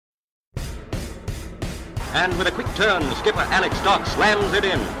And with a quick turn, skipper Alex Dock slams it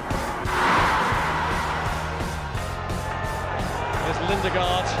in. There's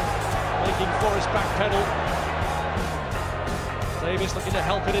Lindegaard making Forrest backpedal. Davis looking to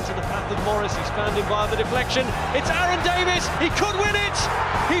help it into the path of Morris. He's found him via the deflection. It's Aaron Davis. He could win it.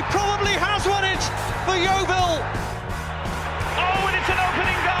 He probably has won it for Yeovil. Oh, and it's an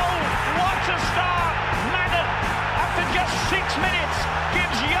opening goal. What a start. Madden, after just 6 minutes,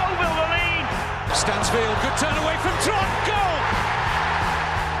 gives Yeovil the lead. Stansfield, good turn away from Trot. Goal!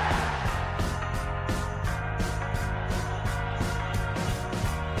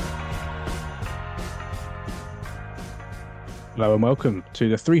 Hello and welcome to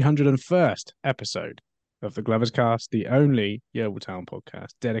the 301st episode of the Gloverscast, the only Yeovil Town podcast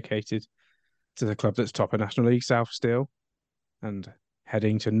dedicated to the club that's top of National League South still and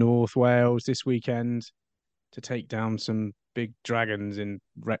heading to North Wales this weekend to take down some big dragons in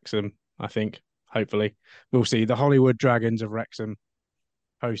Wrexham, I think, hopefully. We'll see. The Hollywood Dragons of Wrexham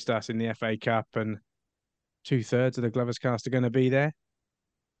host us in the FA Cup, and 2/3 of the Gloverscast are going to be there.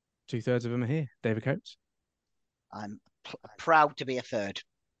 2/3 of them are here. David Coates. I'm proud to be a third.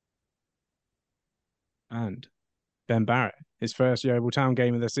 And Ben Barrett, his first Yeovil Town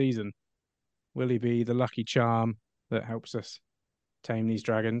game of the season. Will he be the lucky charm that helps us tame these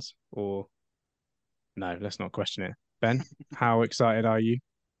dragons? Or no, let's not question it. Ben, how excited are you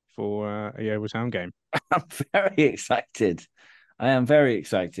for a Yeovil Town game? I'm very excited. I am very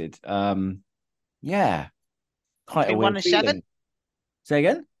excited. Yeah. Quite Between a 1 weird and feeling. 7? Say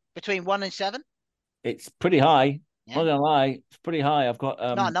again? Between 1 and 7? It's pretty high. Yeah. Not gonna lie, it's pretty high. I've got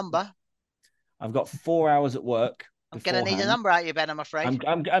Not a number. I've got 4 hours at work. I'm going to need a number out of you, Ben, I'm afraid.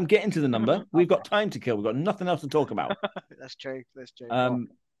 I'm getting to the number. We've got time to kill. We've got nothing else to talk about. That's true. That's true.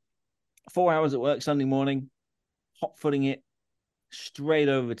 4 hours at work Sunday morning, hot footing it straight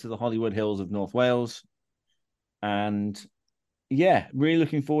over to the Hollywood Hills of North Wales. And yeah, really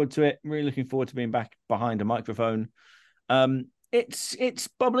looking forward to it. Really looking forward to being back behind a microphone. It's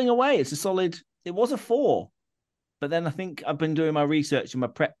bubbling away. It's a solid, it was a 4. But then I think I've been doing my research and my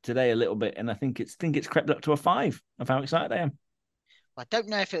prep today a little bit, and I think it's crept up to a 5 of how excited I am. I don't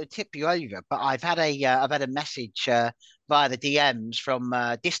know if it'll tip you over, but I've had a message via the DMs from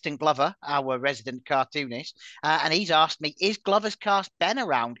Distant Glover, our resident cartoonist, and he's asked me, "Is Glover's Cast Ben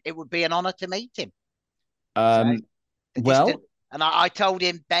around? It would be an honour to meet him." And I told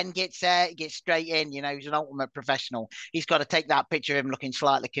him Ben gets straight in. You know, he's an ultimate professional. He's got to take that picture of him looking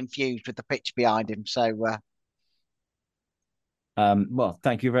slightly confused with the pitch behind him. So. Well,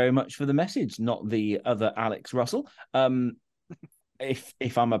 thank you very much for the message, not the other Alex Russell.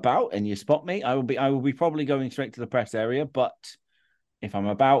 If I'm about and you spot me, I will be probably going straight to the press area. But if I'm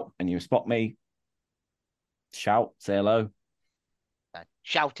about and you spot me, shout, say hello.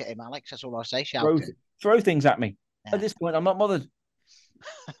 Shout at him, Alex. That's all I'll say. Throw things at me. Yeah. At this point, I'm not bothered.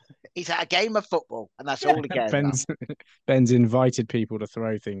 He's at a game of football, and that's all he cares about. Ben's invited people to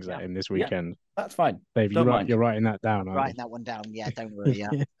throw things at him this weekend. Yeah, that's fine. Dave, you're writing that down, aren't writing that one down. Yeah, don't worry.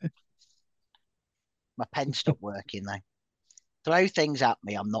 Yeah. My pen stopped working, though. Throw things at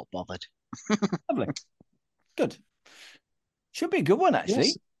me. I'm not bothered. Lovely. Good. Should be a good one, actually.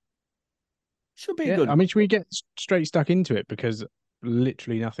 Yes. Should be a good one. I mean, should we get straight stuck into it? Because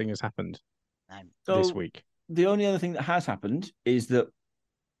literally nothing has happened this week. The only other thing that has happened is that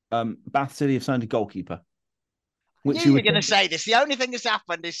Bath City have signed a goalkeeper. I knew you were going to say this. The only thing that's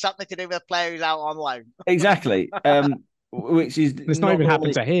happened is something to do with a player who's out on loan. Exactly. Which is it's not even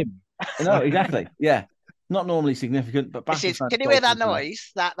happened to him. No, exactly. Yeah. Not normally significant, but Bath can you hear that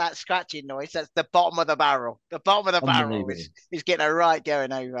noise? That scratching noise? That's the bottom of the barrel. The bottom of the barrel is getting a right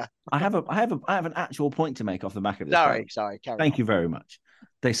going over. I have an actual point to make off the back of this. Sorry. Thank you very much.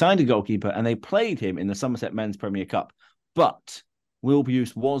 They signed a goalkeeper and they played him in the Somerset Men's Premier Cup, but Will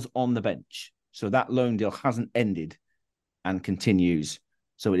Buse was on the bench. So that loan deal hasn't ended and continues.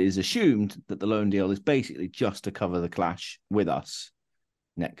 So it is assumed that the loan deal is basically just to cover the clash with us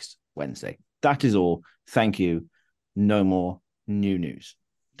next Wednesday. That is all. Thank you. No more new news.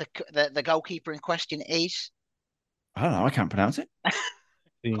 The goalkeeper in question is? I don't know. I can't pronounce it.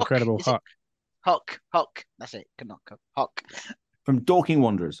 The incredible Huck. Huck. That's it. Huck. From Dorking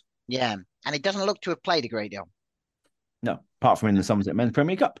Wanderers. Yeah. And he doesn't look to have played a great deal. No, apart from in the Somerset Men's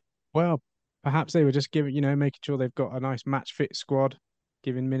Premier Cup. Well, perhaps they were just making sure they've got a nice match fit squad,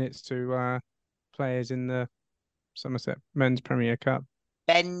 giving minutes to players in the Somerset Men's Premier Cup.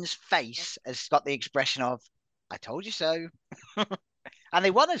 Ben's face has got the expression of, "I told you so." And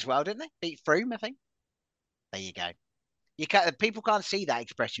they won as well, didn't they? Beat Froome, I think. There you go. People can't see that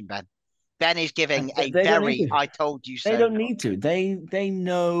expression, Ben. Ben is giving a very "I told you so." They don't need to. They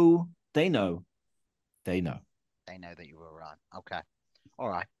know. They know. They know that you were right. Okay. All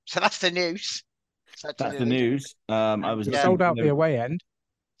right. So that's the news. That's the news. I was Yeah. Sold out the away end.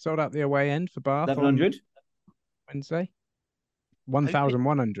 Sold out the away end for Bath on 1100. Wednesday.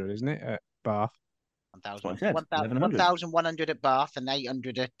 1,100, isn't it, at Bath? That's what I said. 1100. 1,100 at Bath and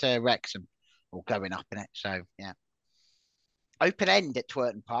 800 at Wrexham. All going up in it. So, yeah. Open end at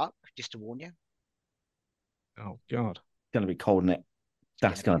Twerton Park, just to warn you. Oh, God. It's going to be cold, isn't it?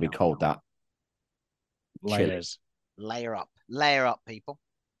 That's going to be cold, that. Layers. Layer up. Layer up, people.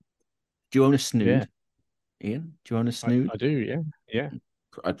 Do you own a snood, Yeah. Ian? Do you own a snood? I do, yeah. Yeah.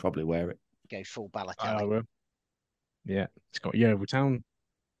 I'd probably wear it. Go full Balotelli. I will. Yeah. It's got Yeovil Town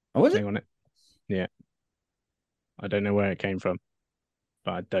Oh, is thing it? on it. Yeah. I don't know where it came from,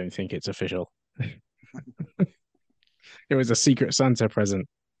 but I don't think it's official. It was a Secret Santa present.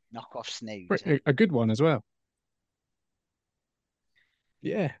 Knock off snood. A good one as well.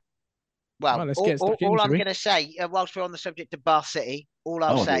 Yeah. Well, let's get stuck all in, I'm shall we? going to say, whilst we're on the subject of Bath City, all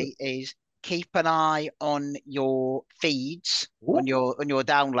I'll say is keep an eye on your feeds, on your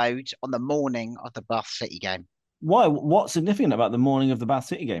downloads on the morning of the Bath City game. Why? What's significant about the morning of the Bath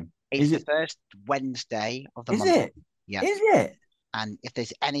City game? It's the first Wednesday of the month. Is it? Yeah. Is it? And if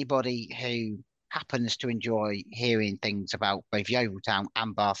there's anybody who happens to enjoy hearing things about both Yeovil Town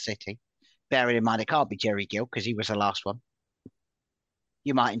and Bath City, bearing in mind it can't be Jerry Gill because he was the last one,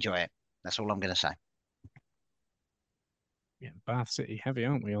 you might enjoy it. That's all I'm going to say. Yeah, Bath City heavy,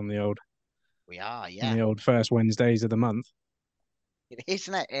 aren't we, on the old? We are, yeah. On the old first Wednesdays of the month. It is,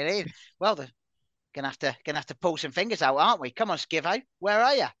 isn't it? It is. Well, they're gonna have to pull some fingers out, aren't we? Come on, Skivo, where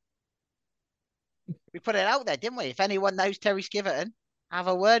are you? We put it out there, didn't we? If anyone knows Terry Skiverton, have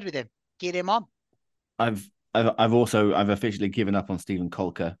a word with him. Get him on. I've officially given up on Stephen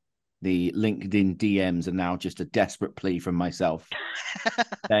Colker. The LinkedIn DMs are now just a desperate plea from myself.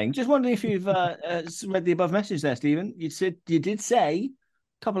 Saying, just wondering if you've read the above message there, Stephen. You did say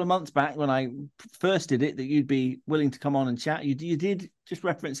a couple of months back when I first did it that you'd be willing to come on and chat. You did, just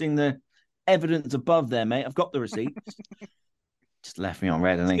referencing the evidence above there, mate. I've got the receipt. Just left me on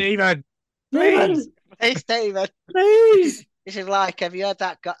red, hasn't he? Stephen, Please. Hey, Stephen. Please. This is like, have you heard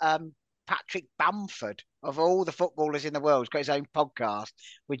that Patrick Bamford, of all the footballers in the world, has got his own podcast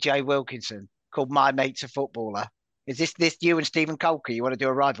with Jay Wilkinson called My Mate's a Footballer. Is this you and Stephen Colker? You want to do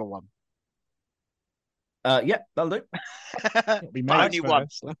a rival one? Yeah, that'll do. be mates Only one.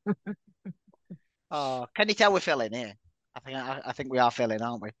 first. Oh, can you tell we're filling here? I think we are filling,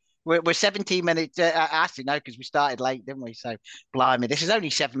 aren't we? We're 17 minutes. Actually, no, because we started late, didn't we? So, blimey, this is only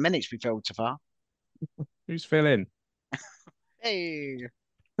 7 minutes we filled so far. Who's filling? Hey.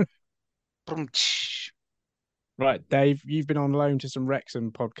 Right, Dave, you've been on loan to some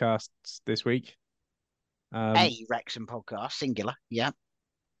Wrexham podcasts this week. A Wrexham podcast, singular. Yeah.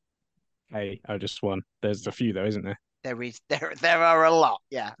 Just one. There's a few though, isn't there? There are a lot.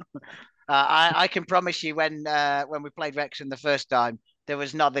 Yeah. I can promise you when we played Wrexham the first time, there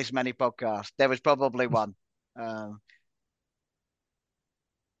was not this many podcasts. There was probably one. Fair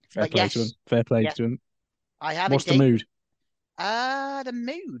play to him. Fair play to him. I have. What's indeed. the mood? The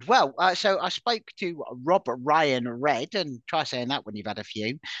mood. Well, so I spoke to Rob Ryan Red, and try saying that when you've had a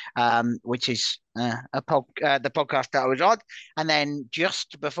few, which is the podcast that I was on. And then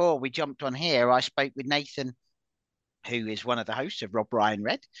just before we jumped on here, I spoke with Nathan, who is one of the hosts of Rob Ryan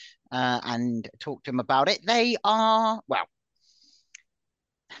Red, and talked to him about it. They are, well,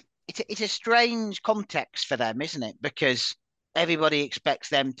 it's a strange context for them, isn't it? Because everybody expects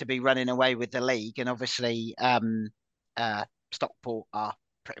them to be running away with the league, and obviously Stockport are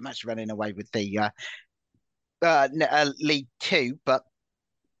pretty much running away with the League Two, but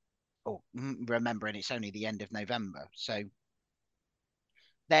remembering it's only the end of November, so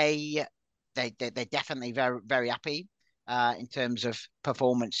they're definitely very, very happy in terms of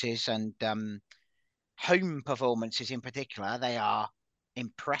performances and home performances in particular. They are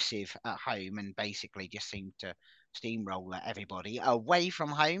impressive at home and basically just seem to steamroller everybody. Away from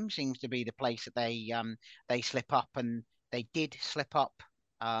home seems to be the place that they slip up, and they did slip up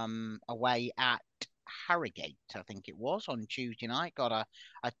away at Harrogate, I think it was, on Tuesday night. Got a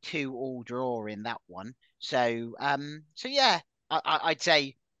 2-2 draw in that one. So yeah, I'd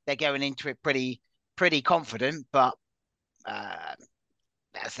say they're going into it pretty confident, but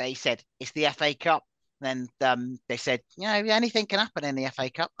as they said, it's the FA Cup. Then they said, anything can happen in the FA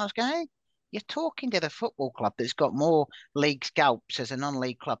Cup. I was going, hey, you're talking to the football club that's got more league scalps as a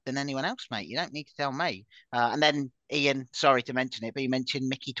non-league club than anyone else, mate. You don't need to tell me. And then Ian, sorry to mention it, but he mentioned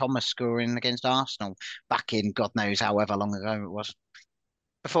Mickey Thomas scoring against Arsenal back in God knows however long ago it was.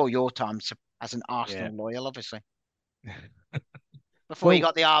 Before your time as an Arsenal loyal, obviously. Before you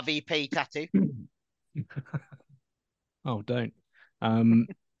got the RVP tattoo. Oh, don't.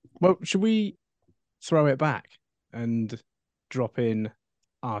 Well, should we throw it back and drop in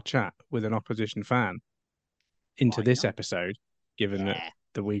our chat with an opposition fan into Why this not? episode, given that Yeah,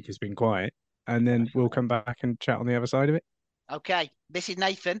 the week has been quiet, and then we'll come back and chat on the other side of it? okay. This is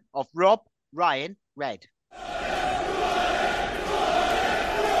Nathan of Rob Ryan Red.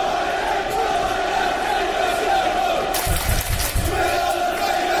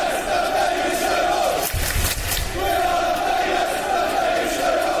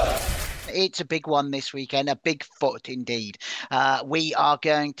 It's a big one this weekend, a big foot indeed. We are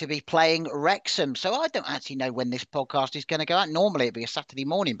going to be playing Wrexham. So I don't actually know when this podcast is going to go out. Normally it'd be a Saturday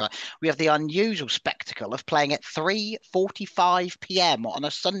morning, but we have the unusual spectacle of playing at 3:45 p.m. on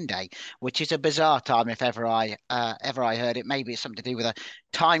a Sunday, which is a bizarre time if ever I heard it. Maybe it's something to do with a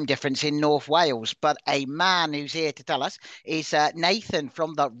time difference in North Wales. But a man who's here to tell us is Nathan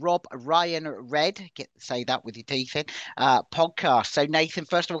from the Rob Ryan Red. Say that with your teeth in. Podcast. So, Nathan,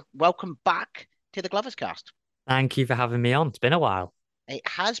 first of all, welcome back to the Gloverscast. Thank you for having me on. It's been a while. It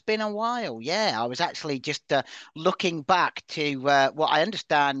has been a while, yeah. I was actually just looking back to what I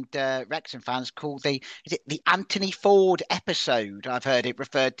understand Wrexham fans call is it the Anthony Ford episode? I've heard it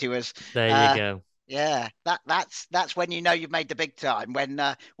referred to as. There you go. Yeah, that's when you know you've made the big time. When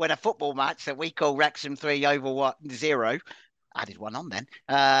a football match that we call Wrexham 3-0 added one on then,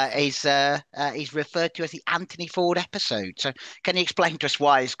 is referred to as the Anthony Ford episode. So can you explain to us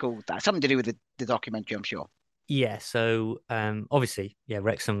why it's called that? Something to do with the documentary, I'm sure. Yeah, so obviously, yeah,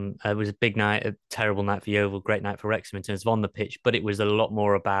 Wrexham was a big night, a terrible night for Yeovil, great night for Wrexham in terms of on the pitch, but it was a lot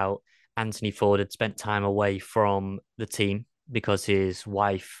more about Anthony Ford had spent time away from the team because his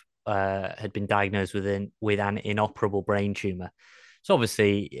wife had been diagnosed with an inoperable brain tumor. So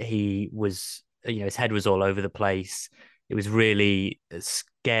obviously he was, his head was all over the place. It was really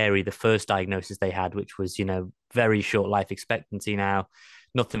scary, the first diagnosis they had, which was, very short life expectancy now.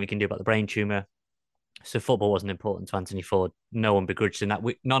 Nothing we can do about the brain tumor. So football wasn't important to Anthony Ford. No one begrudged him that.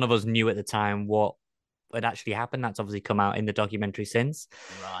 None of us knew at the time what had actually happened. That's obviously come out in the documentary since.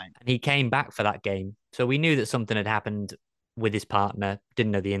 Right. And he came back for that game. So we knew that something had happened with his partner,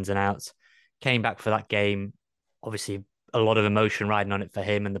 didn't know the ins and outs. Came back for that game. Obviously, a lot of emotion riding on it for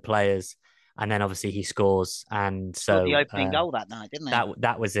him and the players. And then obviously he scores. And so the opening goal that night, didn't it?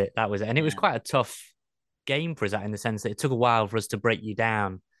 That was it. And it was quite a tough game for us in the sense that it took a while for us to break you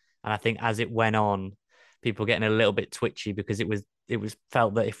down. And I think as it went on, people getting a little bit twitchy because it was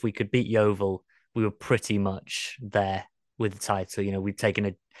felt that if we could beat Yeovil, we were pretty much there with the title. We'd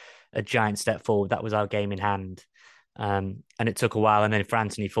taken a giant step forward. That was our game in hand. And it took a while. And then for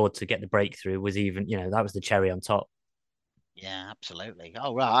Anthony Ford to get the breakthrough was even, that was the cherry on top. Yeah, absolutely.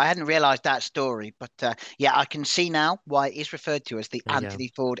 Oh, right. I hadn't realised that story, but yeah, I can see now why it is referred to as the Anthony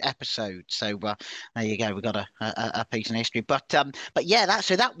Ford episode. So there you go. We got a piece in history. But yeah,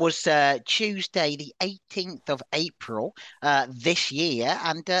 that was Tuesday, the 18th of April this year,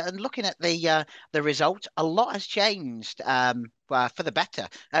 and looking at the results, a lot has changed. For the better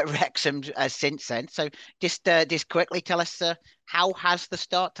at Wrexham since then. So just quickly tell us how has the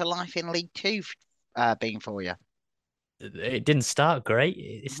start to life in League Two been for you? It didn't start great.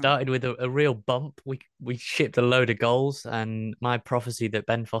 It started with a real bump. We shipped a load of goals, and my prophecy that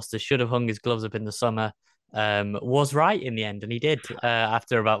Ben Foster should have hung his gloves up in the summer was right in the end, and he did.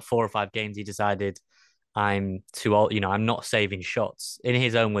 After about 4 or 5 games, he decided I'm too old. I'm not saving shots. In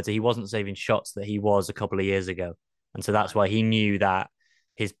his own words, he wasn't saving shots that he was a couple of years ago, and so that's why he knew that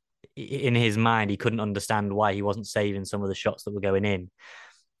in his mind he couldn't understand why he wasn't saving some of the shots that were going in.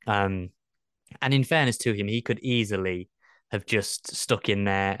 And in fairness to him, he could easily have just stuck in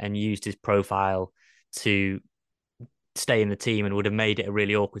there and used his profile to stay in the team and would have made it a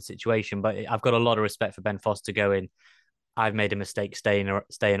really awkward situation. But I've got a lot of respect for Ben Foster going, I've made a mistake staying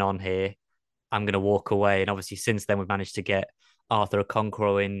on here. I'm going to walk away. And obviously since then, we've managed to get Arthur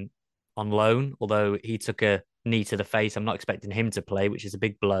Okonkwo in on loan, although he took a knee to the face. I'm not expecting him to play, which is a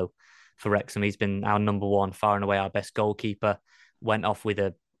big blow for Wrexham. He's been our number one, far and away our best goalkeeper. Went off with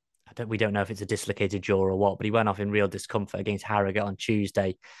we don't know if it's a dislocated jaw or what, but he went off in real discomfort against Harrogate on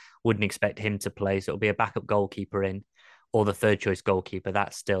Tuesday. Wouldn't expect him to play. So it'll be a backup goalkeeper in or the third choice goalkeeper.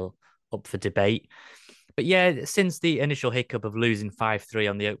 That's still up for debate. But yeah, since the initial hiccup of losing 5-3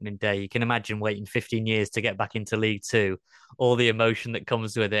 on the opening day, you can imagine waiting 15 years to get back into League Two, all the emotion that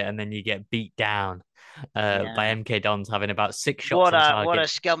comes with it, and then you get beat down by MK Dons having about 6 shots on target. What a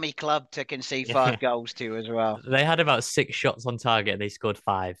scummy club to concede 5 goals to as well. They had about 6 shots on target and they scored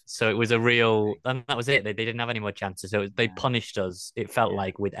 5. So it was a real, and that was it. They didn't have any more chances. So they punished us, it felt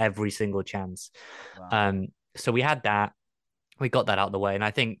like, with every single chance. Wow. So we had that. We got that out of the way. And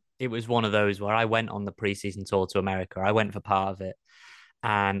I think it was one of those where I went on the preseason tour to America. I went for part of it.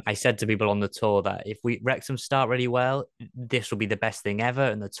 And I said to people on the tour that if Wrexham start really well, this will be the best thing ever,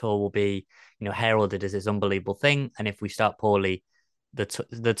 and the tour will be, heralded as this unbelievable thing. And if we start poorly, the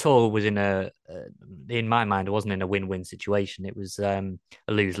tour was in my mind, it wasn't in a win-win situation. It was a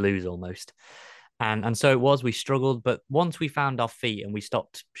lose-lose almost. And so it was. We struggled, but once we found our feet and we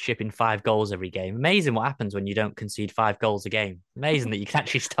stopped shipping 5 goals every game, amazing what happens when you don't concede 5 goals a game. Amazing that you can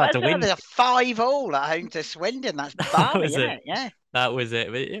actually start to win. There's a 5-5 at home to Swindon. That's balmy, isn't it? Yeah. That was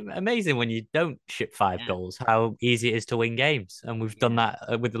it. Amazing when you don't ship 5 goals, how easy it is to win games. And we've done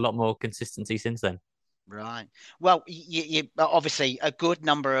that with a lot more consistency since then. Right. Well, you obviously a good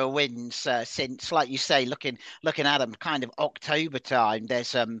number of wins since, like you say, looking at them kind of October time.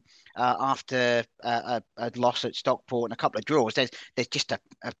 There's after a loss at Stockport and a couple of draws. There's just a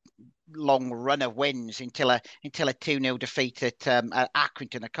long run of wins until a 2-0 defeat at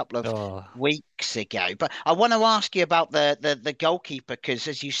Accrington a couple of weeks ago. But I want to ask you about the goalkeeper, because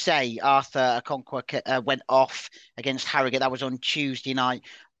as you say, Arthur Okonkwo went off against Harrogate. That was on Tuesday night.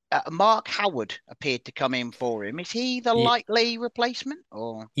 Mark Howard appeared to come in for him. Is he the likely replacement,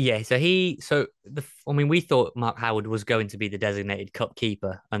 or? Yeah, we thought Mark Howard was going to be the designated cup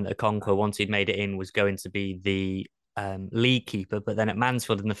keeper, and Okonkwo, once he'd made it in, was going to be the league keeper. But then at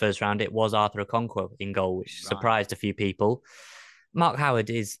Mansfield in the first round, it was Arthur Okonkwo in goal, which surprised a few people. Mark Howard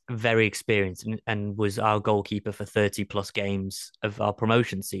is very experienced and was our goalkeeper for 30 plus games of our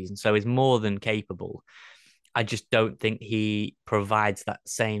promotion season, so he's more than capable. I just don't think he provides that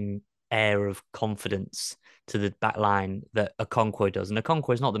same air of confidence to the back line that Okonkwo does. And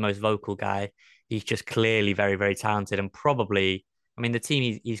Okonkwo is not the most vocal guy. He's just clearly very, very talented, and probably, the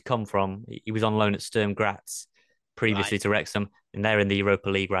team he's come from, he was on loan at Sturm Graz previously to Wrexham, and they're in the Europa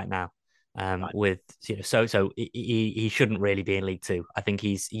League right now. So he shouldn't really be in League Two. I think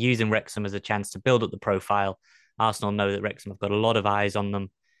he's using Wrexham as a chance to build up the profile. Arsenal know that Wrexham have got a lot of eyes on them.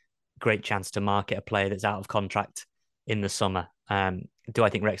 Great chance to market a player that's out of contract in the summer. Do I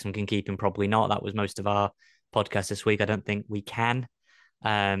think Wrexham can keep him? Probably not. That was most of our podcast this week. I don't think we can,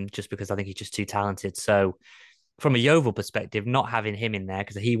 just because I think he's just too talented. So from a Yeovil perspective, not having him in there,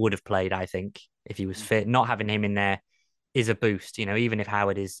 because he would have played, I think, if he was fit, not having him in there is a boost. Even if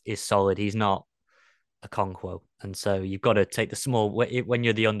Howard is solid, he's not Okonkwo. And so you've got to take the small, when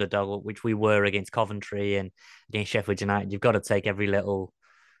you're the underdog, which we were against Coventry and against Sheffield United, you've got to take every little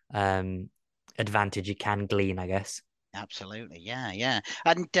advantage you can glean, I guess. Absolutely, yeah.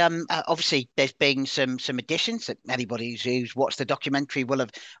 And obviously, there's been some additions that anybody who's watched the documentary will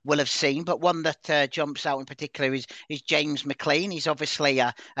have seen. But one that jumps out in particular is James McLean. He's obviously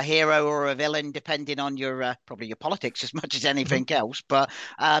a hero or a villain, depending on your probably your politics as much as anything else. But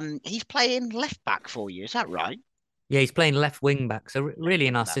he's playing left back for you. Is that right? Yeah, he's playing left wing back. So really,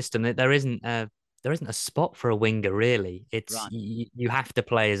 in our system, there isn't a spot for a winger, really. It's you have to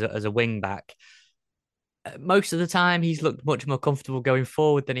play as a wing back. Most of the time, he's looked much more comfortable going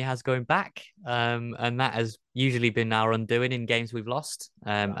forward than he has going back, and that has usually been our undoing in games we've lost.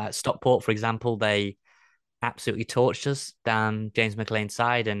 At Stockport, for example, they absolutely torched us down James McLean's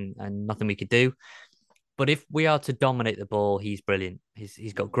side, and nothing we could do. But if we are to dominate the ball, he's brilliant.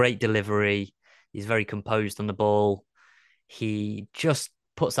 He's got great delivery. He's very composed on the ball. He just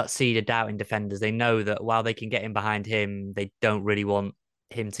puts that seed of doubt in defenders. They know that while they can get in behind him, they don't really want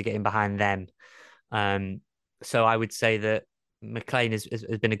him to get in behind them. So I would say that McLean has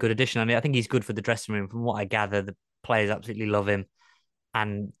been a good addition. I think he's good for the dressing room. From what I gather, the players absolutely love him,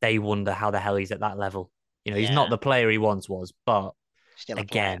 and they wonder how the hell he's at that level. He's not the player he once was, but still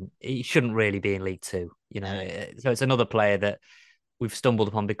again, he shouldn't really be in League Two. So it's another player that we've stumbled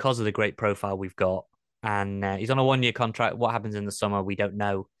upon because of the great profile we've got. And he's on a 1-year contract. What happens in the summer, we don't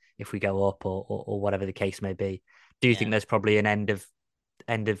know if we go up or whatever the case may be. Do you think there's probably an end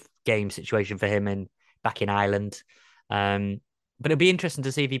of game situation for him back in Ireland? But it'll be interesting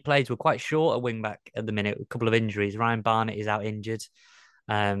to see if he plays. We're quite short at wing back at the minute. A couple of injuries. Ryan Barnett is out injured.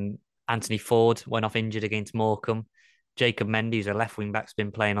 Anthony Ford went off injured against Morecambe. Jacob Mendy, who's a left wing back, has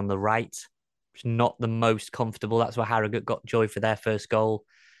been playing on the right, which is not the most comfortable. That's where Harrogate got joy for their first goal.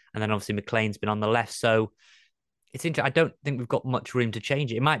 And then obviously McLean's been on the left. So it's interesting. I don't think we've got much room to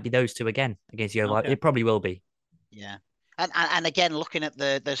change it. It might be those two again against Yeovil. Okay. It probably will be. Yeah. And again, looking at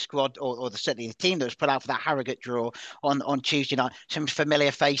the squad or certainly the team that was put out for that Harrogate draw on Tuesday night, some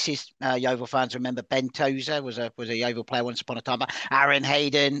familiar faces. Yeovil fans remember Ben Tozer was a Yeovil player once upon a time. Aaron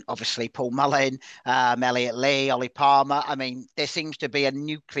Hayden, obviously Paul Mullin, Elliot Lee, Ollie Palmer. I mean, there seems to be a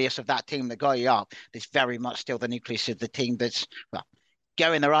nucleus of that team that got you up. There's very much still the nucleus of the team that's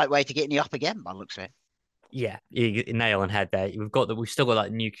going the right way to getting you up again, by the looks of it. Yeah, nail on head there. We've still got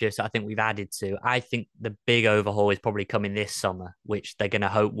that nucleus that I think we've added to. I think the big overhaul is probably coming this summer, which they're going to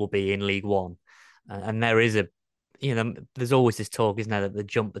hope will be in League One. And there is there's always this talk, isn't there, that the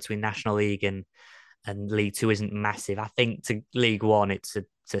jump between National League and League Two isn't massive. I think to League One, it's a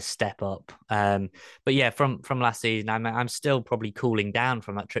step up. But yeah, from last season, I'm still probably cooling down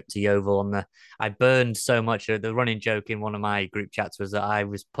from that trip to Yeovil. I burned so much. The running joke in one of my group chats was that I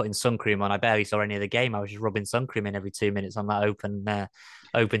was putting sun cream on. I barely saw any of the game. I was just rubbing sun cream in every 2 minutes on that open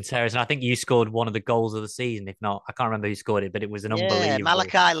terrace. And I think you scored one of the goals of the season. If not, I can't remember who scored it, but it was an Yeah, unbelievable.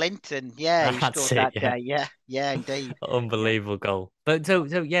 Malachi Linton. Yeah, he That's scored it. that Yeah. day. Yeah, yeah, indeed. Yeah. Unbelievable goal. But so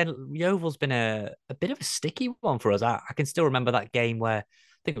yeah, Yeovil's been a bit of a sticky one for us. I can still remember that game where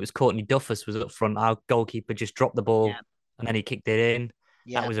I think it was Courtney Duffus was up front. Our goalkeeper just dropped the ball Yeah, and then he kicked it in.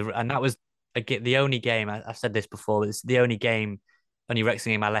 yeah. That was the only game. I've said this before. It's the only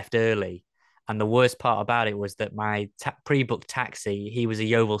Wrexham game I left early. And the worst part about it was that my pre-booked taxi, he was a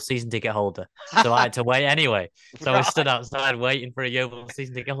Yeovil season ticket holder, so I had to wait anyway. So I stood Right. outside waiting for a Yeovil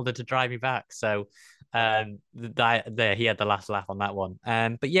season ticket holder to drive me back. So there he had the last laugh on that one.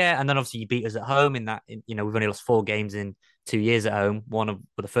 But yeah, and then obviously you beat us at home we've only lost 4 games in 2 years at home.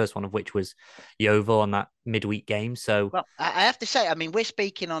 The first one of which was Yeovil on that midweek game. So Well, I have to say, I mean, we're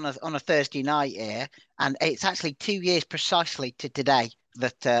speaking on a Thursday night here, and it's actually 2 years precisely to today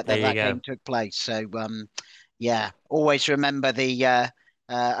that there you that go. game took place. So, yeah, always remember the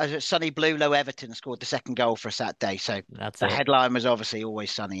Sonny Bluelow Everton scored the second goal for us that day. So That's the it. headline was obviously always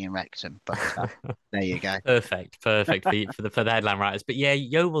sunny in Wrexham, but there you go. Perfect for the headline writers. But yeah,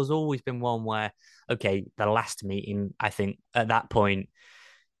 Yeovil's always been one where okay, the last meeting, I think at that point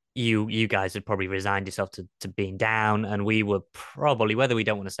you guys had probably resigned yourself to being down, and we were probably, whether we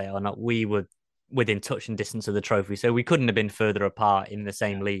don't want to say it or not, we were within touch and distance of the trophy, so we couldn't have been further apart in the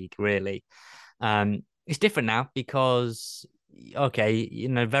same league, really. It's different now because okay,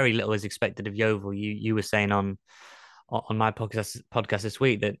 very little is expected of Yeovil. You were saying on my podcast this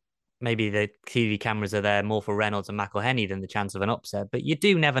week that maybe the TV cameras are there more for Reynolds and McElhenney than the chance of an upset, but you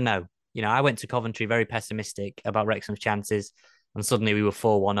do never know. I went to Coventry very pessimistic about Wrexham's chances, and suddenly we were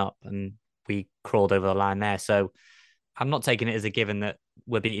 4-1 up and we crawled over the line there. So I'm not taking it as a given that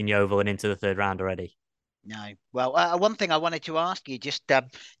we're beating Yeovil and into the third round already. No. Well, one thing I wanted to ask you just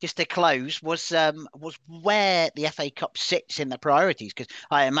to close was where the FA Cup sits in the priorities, because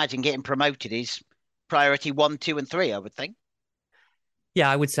I imagine getting promoted is priority one, two, and three. I would think. Yeah,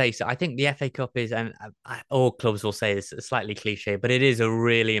 I would say so. I think the FA Cup is, and all clubs will say this, slightly cliche, but it is a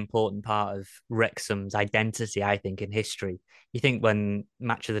really important part of Wrexham's identity, I think, in history. You think when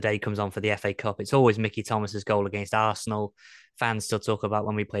Match of the Day comes on for the FA Cup, it's always Mickey Thomas's goal against Arsenal. Fans still talk about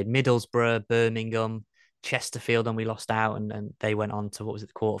when we played Middlesbrough, Birmingham, Chesterfield, and we lost out, and they went on to, what was it,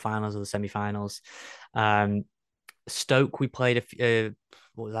 the quarterfinals or the semi-finals. Stoke, we played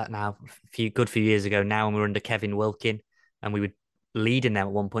what was that now? A few years ago now, and we were under Kevin Wilkin, and we were leading them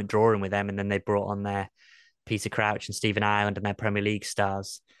at one point, drawing with them, and then they brought on their Peter Crouch and Stephen Ireland and their Premier League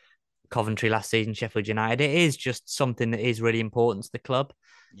stars. Coventry last season, Sheffield United. It is just something that is really important to the club.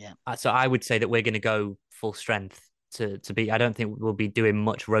 Yeah. So I would say that we're going to go full strength to be. I don't think we'll be doing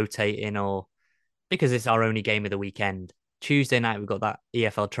much rotating because it's our only game of the weekend. Tuesday night we've got that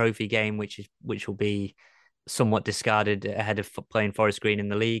EFL Trophy game, which will be somewhat discarded ahead of playing Forest Green in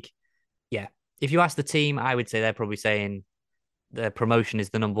the league. Yeah, if you ask the team, I would say they're probably saying the promotion is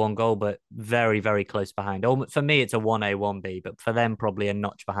the number one goal, but very, very close behind. For me, it's a 1A, 1B, but for them, probably a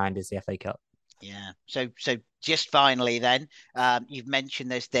notch behind is the FA Cup. Yeah. So just finally, then, you've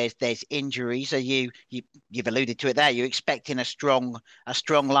mentioned there's injuries. Are you've alluded to it there? You're expecting a strong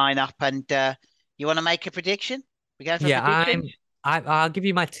lineup, and you want to make a prediction? We go for Yeah, predictions. I'll give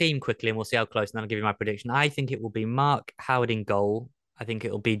you my team quickly, and we'll see how close, and then I'll give you my prediction. I think it will be Mark Howard in goal. I think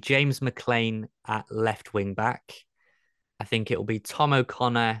it will be James McLean at left wing back. I think it will be Tom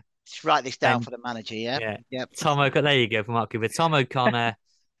O'Connor. Just write this down Ben, for the manager. Yeah. yeah, Yep. Tom O'Connor. There you go for Mark Cooper. Tom O'Connor,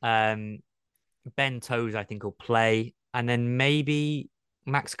 Ben Toes, I think will play, and then maybe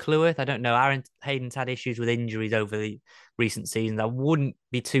Max Cleworth. I don't know. Aaron Hayden's had issues with injuries over the recent seasons. I wouldn't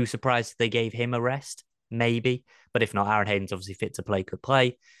be too surprised if they gave him a rest, maybe. But if not, Aaron Hayden's obviously fit to play, could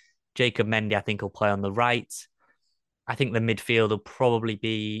play. Jacob Mendy, I think, will play on the right. I think the midfield will probably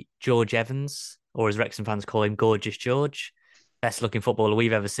be George Evans, or as Wrexham fans call him, Gorgeous George. Best looking footballer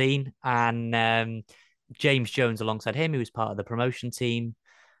we've ever seen. And James Jones alongside him, who was part of the promotion team.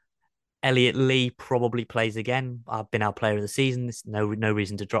 Elliot Lee probably plays again. I've been our player of the season. There's no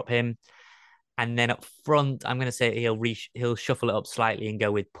reason to drop him. And then up front, I'm going to say he'll shuffle it up slightly and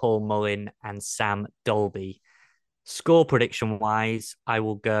go with Paul Mullin and Sam Dolby. Score prediction wise, I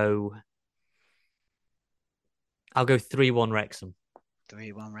will go I'll go 3-1 Wrexham.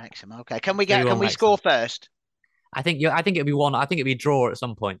 3-1 Wrexham. Okay. Can we 3-1 score Wrexham. first? I think it'll be one. I think it'll be a draw at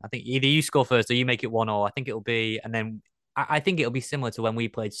some point. I think either you score first or you make it 1-1. I think it'll be, and then I think it'll be similar to when we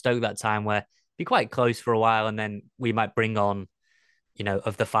played Stoke that time, where be quite close for a while, and then we might bring on,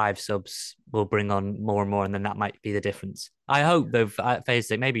 of the 5 subs, we'll bring on more and more, and then that might be the difference. I hope though,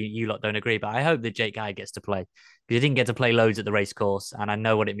 maybe you lot don't agree, but I hope that Jake Hyde gets to play, because he didn't get to play loads at the race course, and I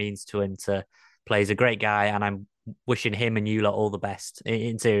know what it means to him to play. He's a great guy, and I'm wishing him and you lot all the best.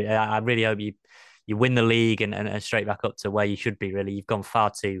 I really hope you win the league and straight back up to where you should be. Really, you've gone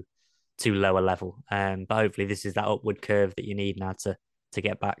far too low a level. But hopefully this is that upward curve that you need now to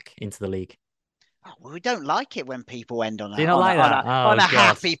get back into the league. Oh, well, we don't like it when people end on Do you not like that? on a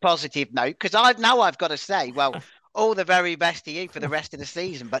happy, positive note, because I've got to say, well, all the very best to you for the rest of the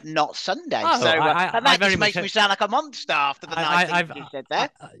season, but not Sunday. Oh, and that just makes me sound like a monster after the nice things you said there.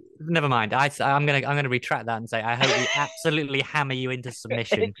 Never mind. I'm gonna retract that and say I hope we absolutely hammer you into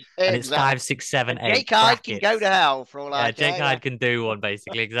submission. Exactly. And it's 5, 6, 7, 8. Jake Hyde can go to hell for all I care. Jake Hyde can do one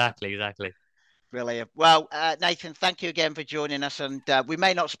basically. Exactly. Brilliant. Well, Nathan, thank you again for joining us, and we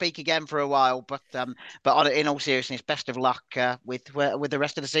may not speak again for a while, but in all seriousness, best of luck with the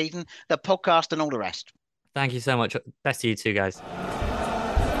rest of the season, the podcast, and all the rest. Thank you so much. Best to you too, guys.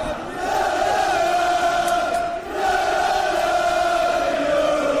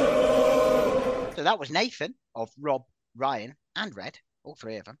 So that was Nathan of Rob, Ryan, and Red, all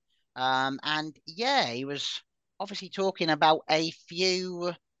 3 of them. And yeah, he was obviously talking about a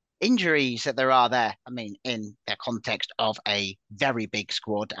few injuries that there are there. I mean, in the context of a very big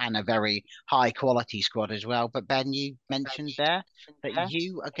squad and a very high quality squad as well. But Ben, you mentioned there that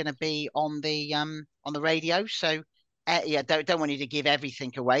you are going to be on the radio. So yeah, don't want you to give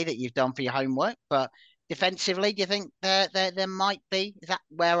everything away that you've done for your homework, but defensively, do you think there might be, is that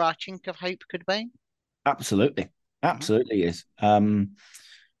where our chink of hope could be? Absolutely is.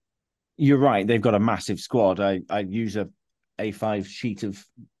 You're right. They've got a massive squad. I use a A5 sheet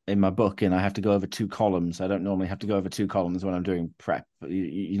in my book, and I have to go over 2 columns. I don't normally have to go over 2 columns when I'm doing prep.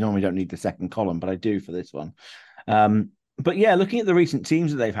 You normally don't need the second column, but I do for this one. But yeah, looking at the recent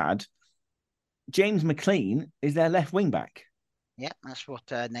teams that they've had, James McLean is their left wing back. Yeah, that's what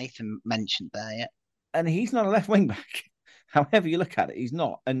Nathan mentioned there. Yeah, and he's not a left wing back. However you look at it, he's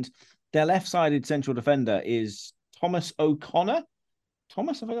not. And their left-sided central defender is Thomas O'Connor.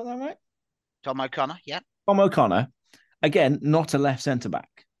 Thomas, have I got that right? Tom O'Connor, yeah. Tom O'Connor, again, not a left centre-back,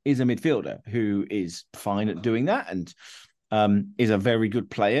 is a midfielder who is fine at doing that and is a very good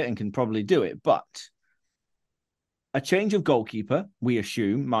player and can probably do it. But a change of goalkeeper, we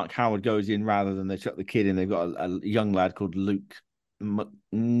assume Mark Howard goes in rather than they chuck the kid in. They've got a young lad called Luke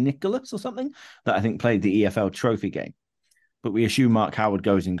Nicholas or something that I think played the EFL trophy game. But we assume Mark Howard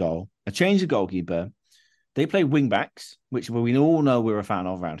goes in goal. A change of goalkeeper. They play wing backs, which we all know we're a fan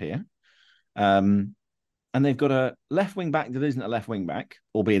of around here. And they've got a left wing back that isn't a left wing back,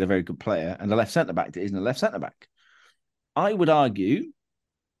 albeit a very good player, and a left centre back that isn't a left centre back. I would argue,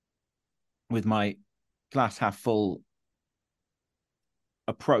 with my glass half full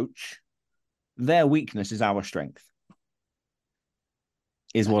approach, their weakness is our strength,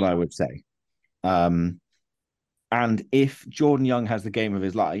 is what I would say. And if Jordan Young has the game of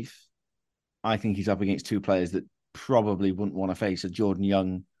his life, I think he's up against 2 players that probably wouldn't want to face a Jordan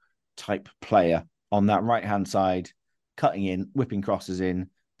Young type player on that right-hand side, cutting in, whipping crosses in,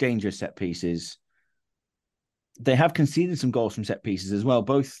 dangerous set pieces. They have conceded some goals from set pieces as well.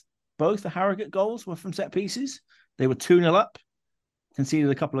 Both the Harrogate goals were from set pieces. They were 2-0 up,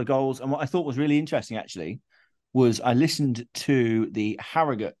 conceded a couple of goals. And what I thought was really interesting, actually, was I listened to the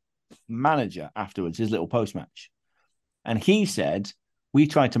Harrogate manager afterwards, his little post-match. And he said, we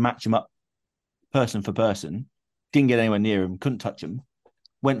tried to match him up person for person, didn't get anywhere near him, couldn't touch him,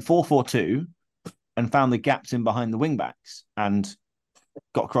 went 4-4-2 and found the gaps in behind the wing backs and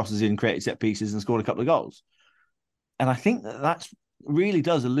got crosses in, created set pieces and scored a couple of goals. And I think that really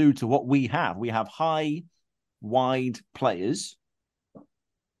does allude to what we have. We have high, wide players.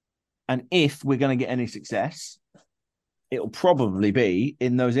 And if we're going to get any success, it'll probably be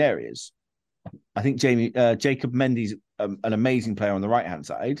in those areas. I think Jacob Mendy's an amazing player on the right-hand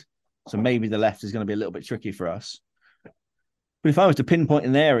side. So maybe the left is going to be a little bit tricky for us. But if I was to pinpoint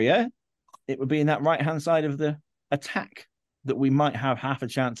an area, it would be in that right-hand side of the attack that we might have half a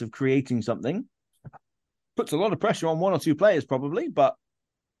chance of creating something. Puts a lot of pressure on 1 or 2 players probably, but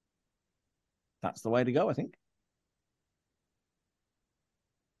that's the way to go, I think.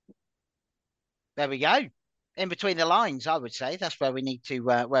 There we go. In between the lines, I would say that's where we need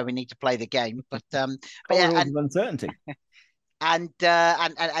to play the game. But yeah, and uncertainty. And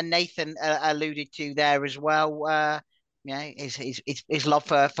Nathan alluded to there as well. His love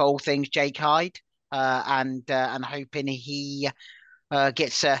for all things Jake Hyde, and hoping he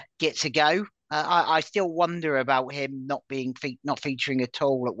gets a go. I still wonder about him not featuring at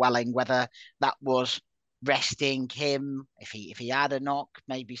all at Welling, whether that was resting him if he had a knock,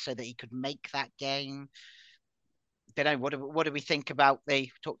 maybe so that he could make that game. Don't know. What do we think about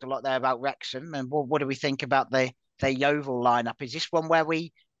talked a lot there about Wrexham, and what do we think about the Yeovil lineup? Is this one where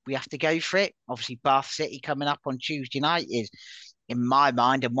we have to go for it? Obviously, Bath City coming up on Tuesday night is, in my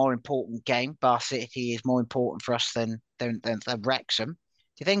mind, a more important game. Bath City is more important for us than Wrexham. Do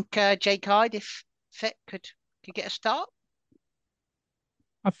you think Jake Hyde, if fit, could get a start?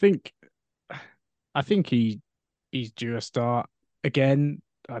 I think he's due a start again.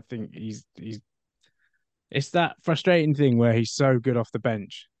 I think he's it's that frustrating thing where he's so good off the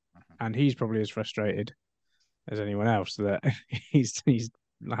bench, and he's probably as frustrated as anyone else that he's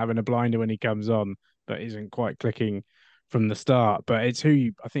having a blinder when he comes on, but isn't quite clicking from the start. But it's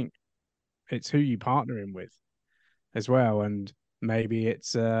I think it's who you partner him with as well, and maybe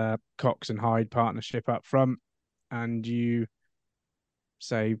it's Cox and Hyde partnership up front, and you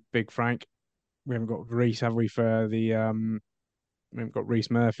say, Big Frank, we haven't got Reece, have we, for the we haven't got Reece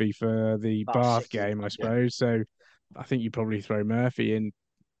Murphy for the Bath game, I suppose. Yeah. So I think you probably throw Murphy in.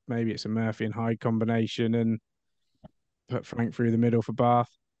 Maybe it's a Murphy and Hyde combination and put Frank through the middle for Bath.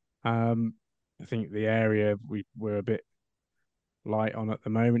 I think the area we're a bit light on at the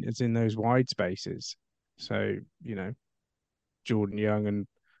moment is in those wide spaces. So, Jordan Young and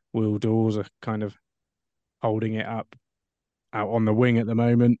Will Dawes are kind of holding it up out on the wing at the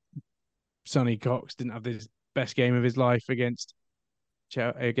moment. Sonny Cox didn't have his best game of his life against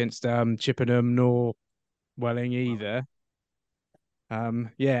Chippenham nor Welling either.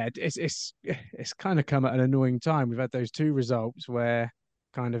 It's kind of come at an annoying time. We've had those two results where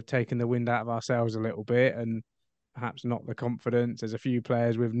kind of taken the wind out of ourselves a little bit and perhaps not the confidence. There's a few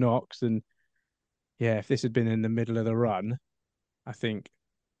players with knocks, and if this had been in the middle of the run, I think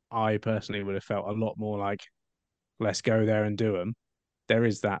I personally would have felt a lot more like, let's go there and do them. There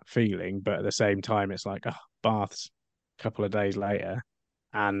is that feeling, but at the same time, it's like, Bath's a couple of days later,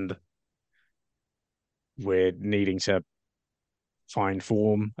 and we're needing to find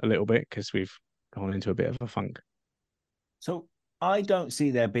form a little bit because we've gone into a bit of a funk. So I don't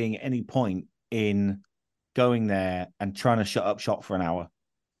see there being any point in going there and trying to shut up shop for an hour.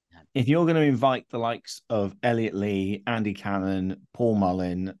 If you're going to invite the likes of Elliot Lee, Andy Cannon, Paul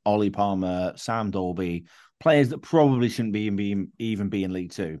Mullin, Ollie Palmer, Sam Dolby, players that probably shouldn't even be in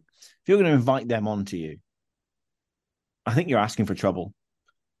League Two, if you're going to invite them onto you, I think you're asking for trouble.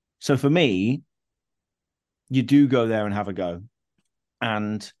 So for me, you do go there and have a go.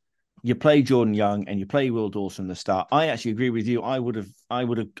 And you play Jordan Young and you play Will Dawes from the start. I actually agree with you. I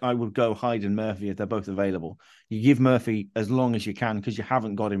would go Hyde and Murphy if they're both available. You give Murphy as long as you can because you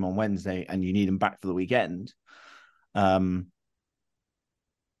haven't got him on Wednesday and you need him back for the weekend. And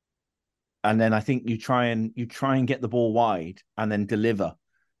then I think you try and get the ball wide and then deliver.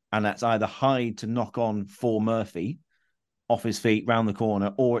 And that's either Hyde to knock on for Murphy off his feet round the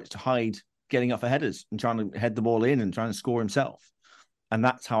corner, or it's Hyde getting up for headers and trying to head the ball in and trying to score himself. And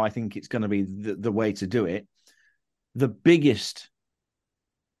that's how I think it's going to be the way to do it. The biggest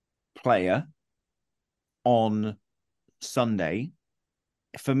player on Sunday,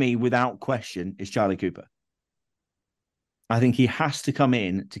 for me, without question, is Charlie Cooper. I think he has to come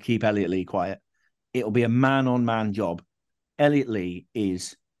in to keep Elliot Lee quiet. It'll be a man-on-man job. Elliot Lee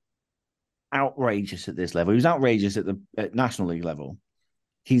is outrageous at this level. He was outrageous at National League level.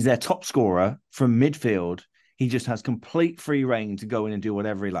 He's their top scorer from midfield. He just has complete free reign to go in and do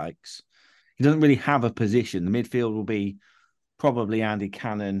whatever he likes. He doesn't really have a position. The midfield will be probably Andy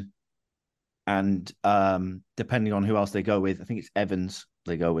Cannon and depending on who else they go with, I think it's Evans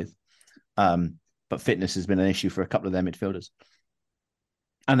they go with. But fitness has been an issue for a couple of their midfielders.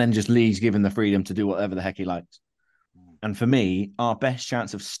 And then just Lee's given the freedom to do whatever the heck he likes. And for me, our best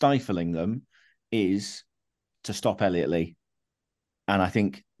chance of stifling them is to stop Elliot Lee. And I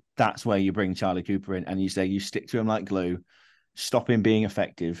think that's where you bring Charlie Cooper in and you say you stick to him like glue, stop him being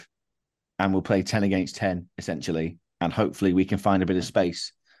effective, and we'll play 10 against 10, essentially. And hopefully we can find a bit of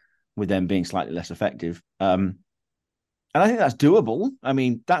space with them being slightly less effective. And I think that's doable. I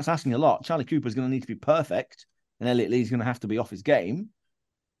mean, that's asking a lot. Charlie Cooper's going to need to be perfect and Elliot Lee's going to have to be off his game.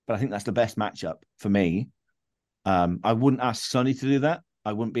 But I think that's the best matchup for me. I wouldn't ask Sonny to do that.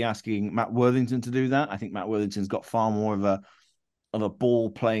 I wouldn't be asking Matt Worthington to do that. I think Matt Worthington's got far more of a ball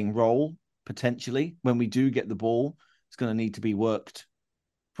playing role, potentially. When we do get the ball, it's going to need to be worked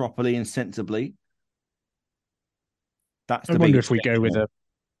properly and sensibly. That's I the wonder biggest if we go question with mark.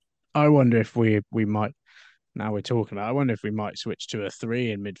 I wonder if we might. Now we're talking about. I wonder if we might switch to a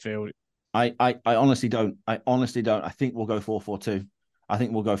 3 in midfield. I honestly don't. I honestly don't. I think we'll go 4-4-2. I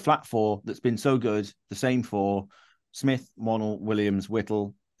think we'll go flat four that's been so good. The same four: Smith, Wonnell, Williams,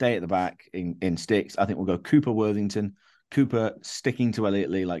 Whittle, Day at the back in sticks. I think we'll go Cooper, Worthington, Cooper sticking to Elliot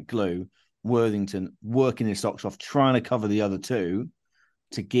Lee like glue, Worthington working his socks off, trying to cover the other two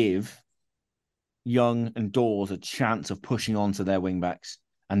to give Young and Dawes a chance of pushing onto their wing backs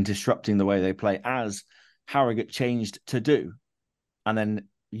and disrupting the way they play, as Harrogate changed to do. And then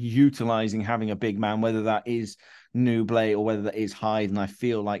utilising having a big man, whether that is Newblay or whether that is Hyde. And I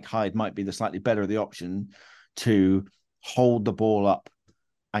feel like Hyde might be the slightly better of the option to hold the ball up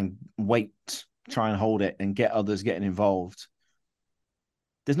and wait, try and hold it and get others getting involved.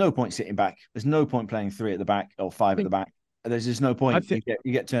 There's no point sitting back. There's no point playing 3 at the back or 5 at the back. There's just no point.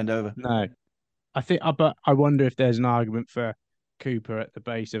 You get turned over. No, I think, but I wonder if there's an argument for Cooper at the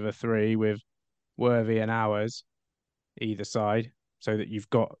base of a 3 with Worthy and Hours either side, so that you've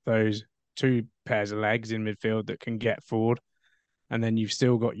got those 2 pairs of legs in midfield that can get forward, and then you've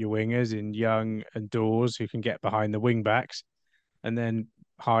still got your wingers in Young and Dawes who can get behind the wing backs, and then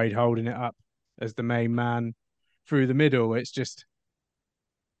Hyde holding it up as the main man through the middle. It's just,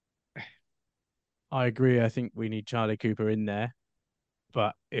 I agree. I think we need Charlie Cooper in there.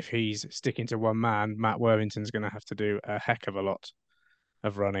 But if he's sticking to one man, Matt Worthington's going to have to do a heck of a lot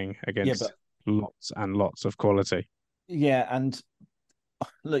of running against lots and lots of quality. Yeah, and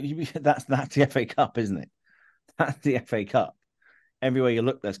look, that's the FA Cup, isn't it? That's the FA Cup. Everywhere you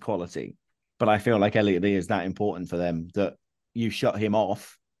look, there's quality. But I feel like Elliot Lee is that important for them that you shut him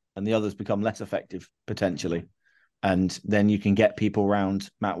off and the others become less effective, potentially. And then you can get people around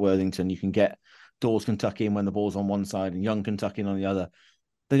Matt Worthington. You can get Dawes can tuck in when the ball's on one side and Young can tuck in on the other.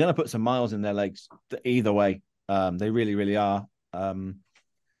 They're going to put some miles in their legs either way. They really, really are. And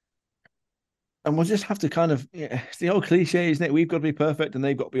we'll just have to kind of, it's the old cliche, isn't it? We've got to be perfect and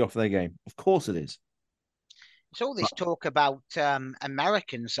they've got to be off their game. Of course it is. It's all this talk about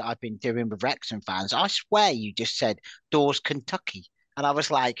Americans that I've been doing with Wrexham fans. I swear you just said Dawes, Kentucky. And I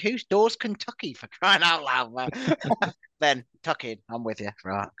was like, who's Dawes, Kentucky, for crying out loud? Then tuck in. I'm with you.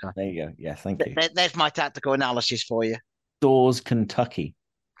 Right. Okay. There you go. Yeah, thank you. There's my tactical analysis for you. Dawes, Kentucky.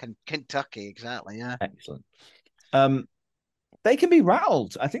 Kentucky, exactly. Yeah. Excellent. They can be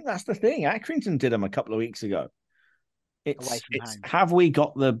rattled. I think that's the thing. Accrington did them a couple of weeks ago. It's have we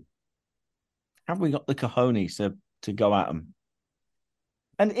got the cojones to go at them?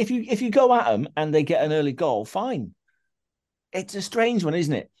 And if you go at them and they get an early goal, fine. It's a strange one,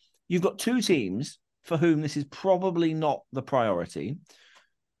 isn't it? You've got 2 teams for whom this is probably not the priority.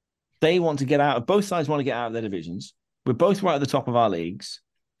 They want to get out. Both sides want to get out of their divisions. We're both right at the top of our leagues.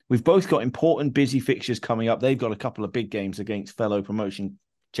 We've both got important, busy fixtures coming up. They've got a couple of big games against fellow promotion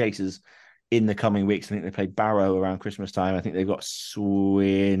chasers in the coming weeks. I think they played Barrow around Christmas time. I think they've got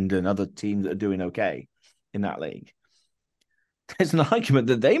Swindon, other teams that are doing okay in that league. There's an argument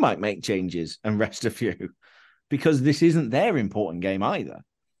that they might make changes and rest a few because this isn't their important game either.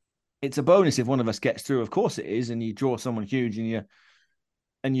 It's a bonus if one of us gets through. Of course it is, and you draw someone huge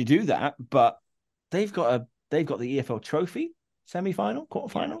and you do that. But they've got the EFL Trophy semi-final,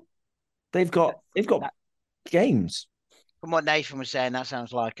 quarter-final. They've got games. From what Nathan was saying, that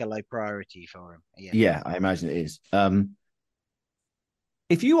sounds like a low priority for him. Yeah, I imagine it is.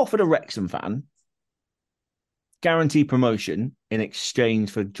 If you offered a Wrexham fan guaranteed promotion in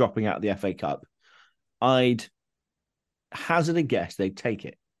exchange for dropping out of the FA Cup, I'd hazard a guess they'd take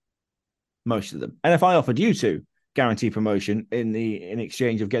it. Most of them. And if I offered you 2 guaranteed promotion in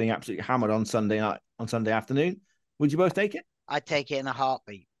exchange of getting absolutely hammered on Sunday afternoon, would you both take it? I'd take it in a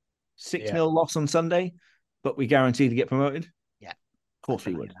heartbeat. 6-0 loss on Sunday, but we guarantee to get promoted? Yeah. Of course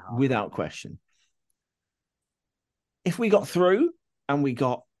we would, without question. If we got through and we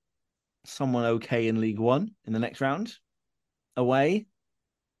got someone okay in League One in the next round, away,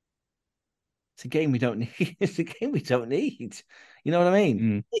 it's a game we don't need. It's a game we don't need. You know what I mean?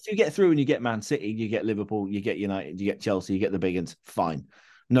 Mm. If you get through and you get Man City, you get Liverpool, you get United, you get Chelsea, you get the big ones, fine.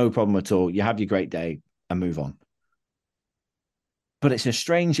 No problem at all. You have your great day and move on. But it's a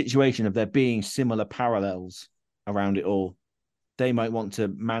strange situation of there being similar parallels around it all. They might want to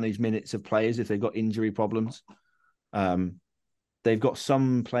manage minutes of players if they've got injury problems. They've got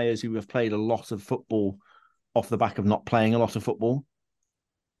some players who have played a lot of football off the back of not playing a lot of football.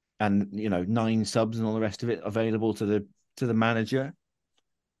 And, 9 subs and all the rest of it available to the manager.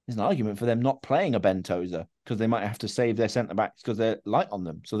 There's an argument for them not playing a Ben Tozer because they might have to save their centre-backs because they're light on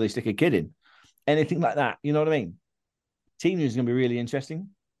them. So they stick a kid in. Anything like that. You know what I mean? Team news is going to be really interesting.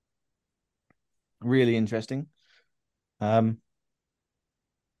 Really interesting. I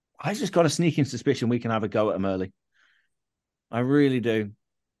just got a sneaking suspicion we can have a go at them early. I really do.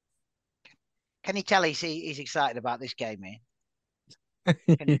 Can you tell he's excited about this game, Ian?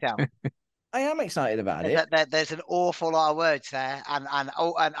 Can you tell? I am excited about it. There's an awful lot of words there, and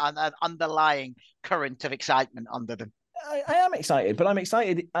an underlying current of excitement under them. I am excited, but I'm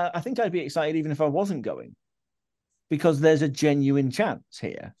excited. I think I'd be excited even if I wasn't going, because there's a genuine chance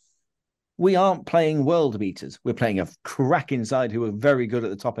here. We aren't playing world beaters. We're playing a cracking side who are very good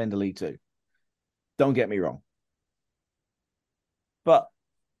at the top end of League Two. Don't get me wrong. But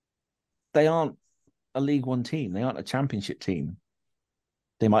they aren't a League One team. They aren't a championship team.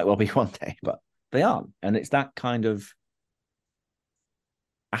 They might well be one day, but they aren't. And it's that kind of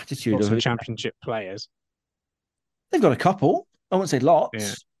attitude of championship players. They've got a couple. I won't say lots.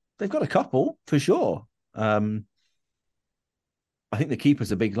 Yeah. They've got a couple for sure. I think the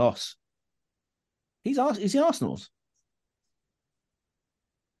keeper's a big loss. Is he Arsenal's?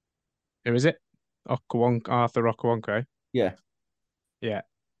 Who is it? Arthur Okwonko. Yeah. Yeah.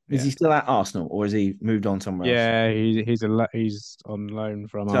 Is he still at Arsenal, or has he moved on somewhere else? Yeah, he's on loan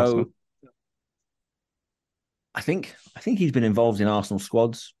from Arsenal. I think he's been involved in Arsenal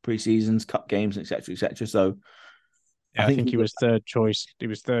squads, pre-seasons, cup games, etc., etc. So yeah, I think he was third choice. He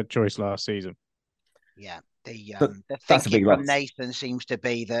was third choice last season. Yeah. The thinking from Nathan seems to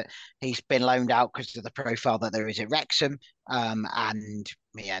be that he's been loaned out because of the profile that there is at Wrexham. And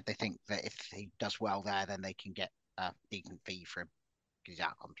yeah, they think that if he does well there, then they can get a decent fee for him because he's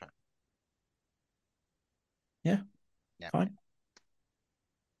out of contract. Yeah. Fine.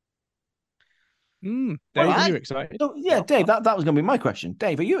 Dave, are you excited? So, yeah, Dave, that was going to be my question.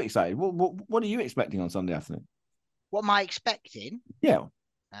 Dave, are you excited? What are you expecting on Sunday afternoon? What am I expecting? Yeah.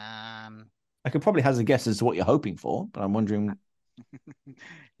 I could probably hazard a guess as to what you're hoping for, but I'm wondering.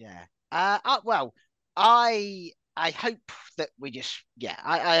 Yeah. Well, I hope that we just,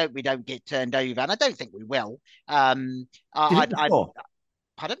 I hope we don't get turned over, and I don't think we will. Pardon?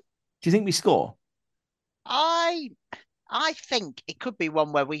 Do you think we score? I think it could be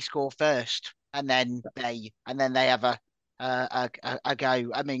one where we score first, and then they have a go.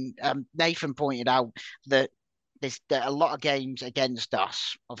 I mean, Nathan pointed out that there's a lot of games against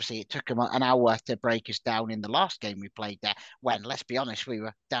us. Obviously, it took them an hour to break us down in the last game we played there. When, let's be honest, we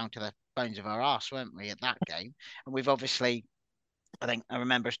were down to the bones of our arse, weren't we, at that game? And we've obviously, I think I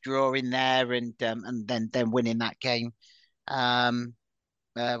remember us drawing there and then winning that game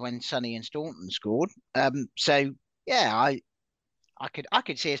when Sonny and Staunton scored. So yeah, I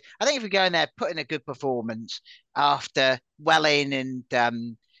could see us. I think if we go in there, put in a good performance after Welling and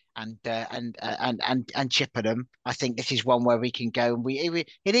Chippenham, I think this is one where we can go. And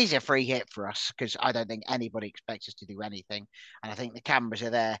it is a free hit for us because I don't think anybody expects us to do anything. And I think the cameras are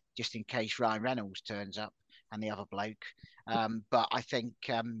there just in case Ryan Reynolds turns up and the other bloke. But I think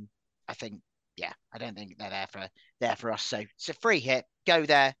yeah, I don't think they're there for us. So it's a free hit. Go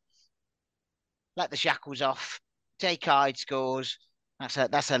there, let the shackles off, take Hyde scores.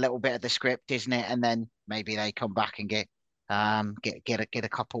 That's a little bit of the script, isn't it? And then maybe they come back and get a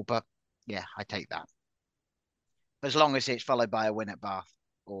couple. But yeah, I take that. As long as it's followed by a win at Bath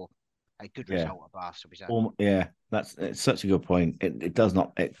or a good result at Bath, shall we say? It's such a good point. It does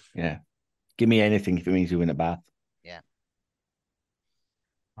not. Give me anything if it means we win at Bath. Yeah.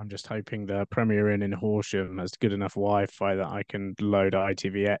 I'm just hoping the Premier Inn in Horsham has good enough Wi-Fi that I can load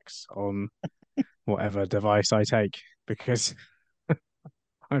ITVX on whatever device I take, because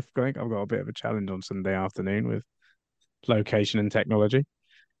I think I've got a bit of a challenge on Sunday afternoon with location and technology.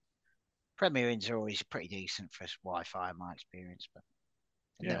 Premier Inns are always pretty decent for Wi-Fi in my experience, but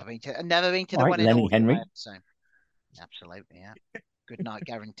I've never been to the one in Lenny Henry. So absolutely, yeah. Good night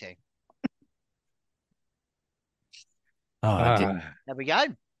guarantee. There we go.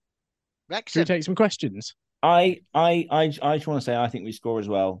 Wrexham. Should we take some questions? I just want to say I think we score as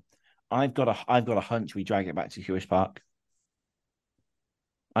well. I've got a hunch we drag it back to Hewish Park.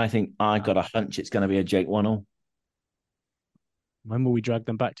 I think I've got a hunch it's going to be a Jake 1-0. When will we drag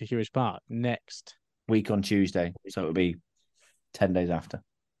them back to Hewish Park? Next week on Tuesday. So it'll be 10 days after.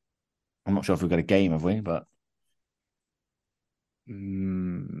 I'm not sure if we've got a game, have we? But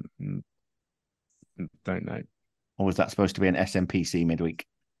don't know. Or was that supposed to be an SMPC midweek?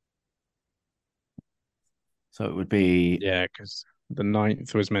 So it would be... Yeah, because the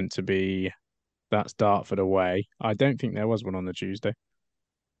 9th was meant to be... That's Dartford away. I don't think there was one on the Tuesday.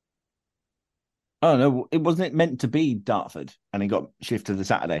 Oh, no, it wasn't meant to be Dartford, and it got shifted to the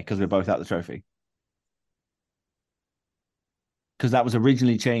Saturday because we're both at the trophy. Because that was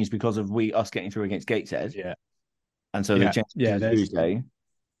originally changed because of us getting through against Gateshead. Yeah. And so they changed it to Tuesday.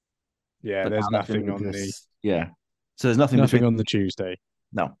 Yeah, there's nothing on the... Yeah. So there's nothing Nothing between. on the Tuesday.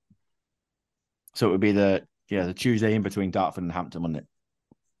 No. So it would be the Tuesday in between Dartford and Hampton, wouldn't it?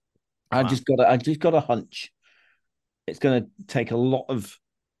 I've just got a hunch. It's going to take a lot of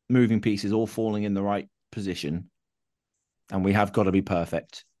moving pieces all falling in the right position, and we have got to be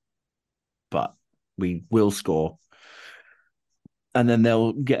perfect. But we will score, and then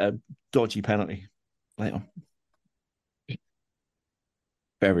they'll get a dodgy penalty later.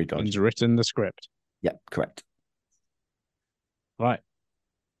 Very dodgy. He's written the script. Yep, correct. Right,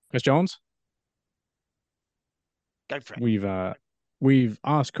 Chris Jones. Go for it. We've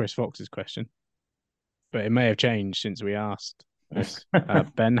asked Chris Fox's question, but it may have changed since we asked this.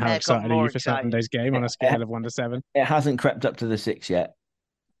 Ben, how excited are you for Sunday's game on a scale of 1 to 7? It hasn't crept up to the 6 yet.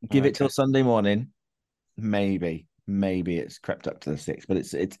 Give it till Sunday morning. Maybe it's crept up to the 6, but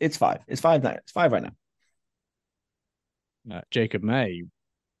it's 5. It's 5 now. It's 5 right now. Jacob May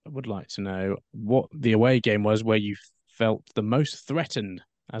would like to know what the away game was where you felt the most threatened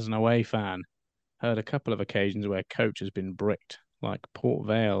as an away fan. Heard a couple of occasions where coach has been bricked, like Port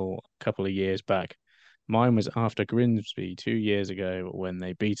Vale a couple of years back. Mine was after Grimsby 2 years ago when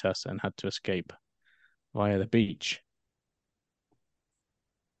they beat us and had to escape via the beach.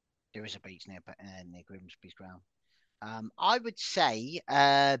 There is a beach near Grimsby's ground. I would say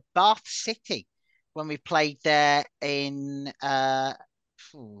Bath City when we played there in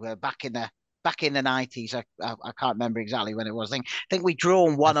back in the 90s. I can't remember exactly when it was. I think we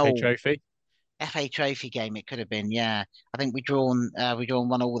drawn 1-1. Trophy. FA Trophy game it could have been, yeah. I think we drawn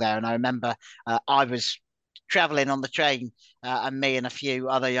 1-1 there, and I remember I was travelling on the train, and me and a few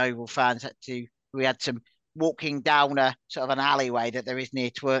other Yeovil fans we had some walking down a sort of an alleyway that there is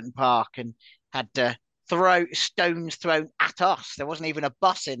near Twerton Park, and had stones thrown at us. There wasn't even a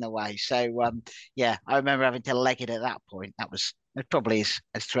bus in the way, so yeah, I remember having to leg it at that point. That was probably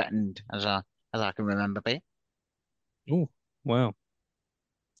as threatened as I can remember being. Oh, well.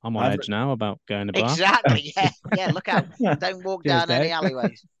 I'm on edge now about going to Bath. Exactly. Yeah. Look out! Don't walk down any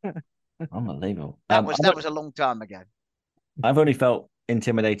alleyways. Unbelievable. That was a long time ago. I've only felt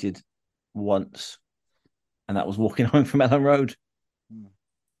intimidated once, and that was walking home from Ellen Road.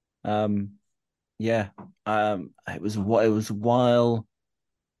 It was while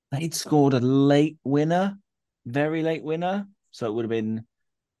they'd scored a late winner, very late winner, so it would have been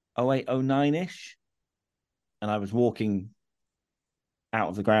 08, 09-ish, and I was walking out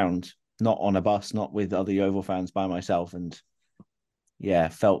of the ground, not on a bus, not with other Yeovil fans, by myself, and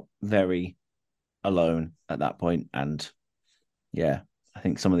felt very alone at that point. And I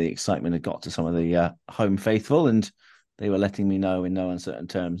think some of the excitement had got to some of the home faithful, and they were letting me know in no uncertain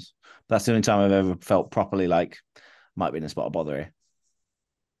terms. That's the only time I've ever felt properly like might be in a spot of bother here.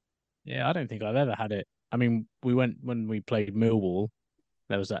 Yeah, I don't think I've ever had it. I mean, we went when we played Millwall,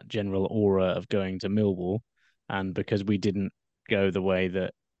 there was that general aura of going to Millwall, and because we didn't go the way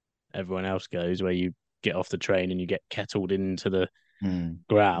that everyone else goes, where you get off the train and you get kettled into the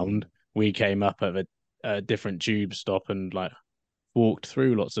ground, we came up at a different tube stop and like walked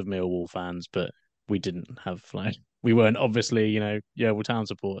through lots of Millwall fans, but we didn't have we weren't obviously Yeovil Town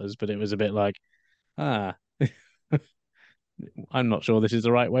supporters, but it was a bit like I'm not sure this is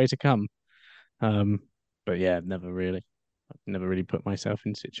the right way to come. But yeah, I've never really put myself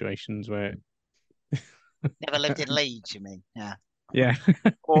in situations where never lived in Leeds, you mean? Yeah. Yeah.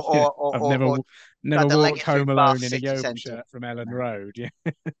 I've never walked home alone in a Yeovil shirt from Ellen Road. Yeah.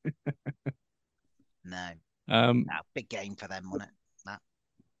 No. Big game for them, wasn't it? That.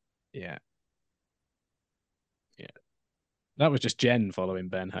 Yeah. Yeah. That was just Jen following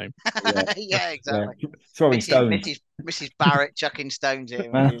Ben home. Yeah, exactly. Yeah. Throwing stones. Mrs. Barrett chucking stones at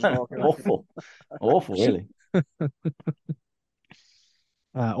him when he was walking. Awful, really.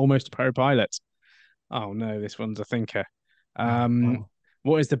 Almost a pro pilot. Oh no, this one's a thinker.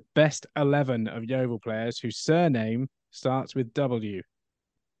 What is the best 11 of Yeovil players whose surname starts with W?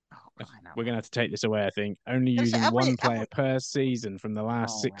 We're going to have to take this away, I think. Only using one player per season from the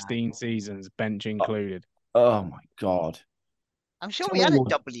last 16 seasons, bench included. Oh my God. I'm sure we had a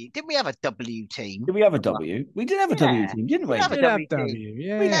W. Didn't we have a W team? Did we have a W? We did have a W team, didn't we? We did have W.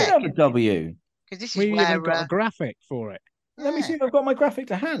 Yeah. We did have a W. Because this is we where even got a graphic for it. Let me see if I've got my graphic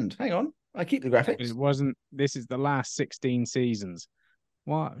to hand. Hang on. I keep the graphics. It wasn't. This is the last 16 seasons.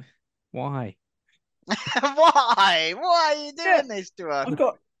 What? Why? Why? Why are you doing this to us?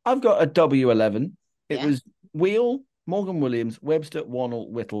 I've got a W11. It was Wheel, Morgan Williams, Webster, Wannell,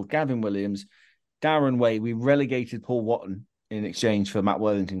 Whittle, Gavin Williams, Darren Way. We relegated Paul Watton in exchange for Matt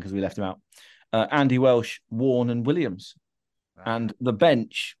Worthington because we left him out. Andy Welsh, Warne, and Williams. Right. And the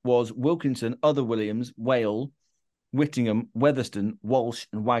bench was Wilkinson, Other Williams, Whale, Whittingham, Weatherston, Walsh,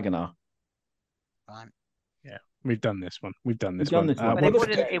 and Wagoner. Fine. Yeah. We've done this one. We've done this We've done one. this one. But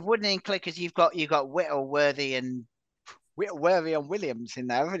What's it wouldn't include because you've got Whittleworthy and Williams in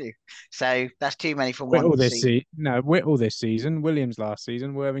there, haven't you? So that's too many for one Whittle this season. season? No, Whittle this season. Williams last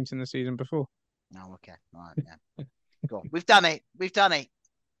season. Worthington the season before. Oh, okay. All right, yeah. Go on. We've done it. We've done it.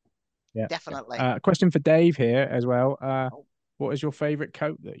 Yeah, Definitely. Question for Dave here as well. Oh. What is your favourite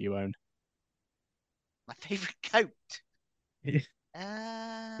coat that you own? My favourite coat. His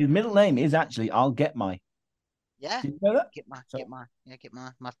middle name is actually I'll get my. Yeah. Did you know that? Get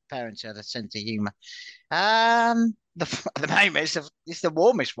my parents had a sense of humour. At the moment it's the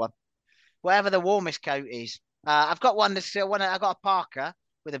warmest one. Whatever the warmest coat is. I've got one that's I got a Parker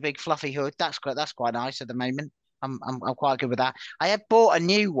with a big fluffy hood. That's quite nice at the moment. I'm quite good with that. I have bought a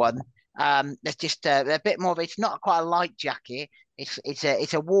new one. That's just a bit more of it's not quite a light jacket.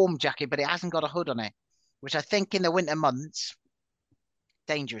 It's a warm jacket, but it hasn't got a hood on it, which I think in the winter months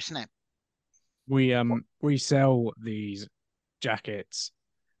dangerous, isn't it? We sell these jackets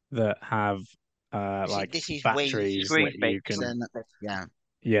that have this is batteries that you can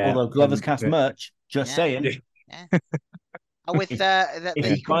Although Gloverscast merch, just saying. Yeah. Oh, with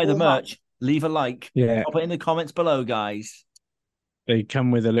if you buy the merch, leave a like. Pop it in the comments below, guys. They come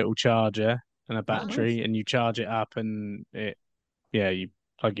with a little charger and a battery, and you charge it up, and you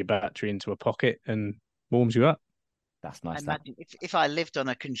plug your battery into a pocket and warms you up. That's nice. Imagine if I worked on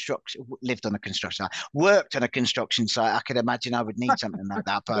a construction site, I could imagine I would need something like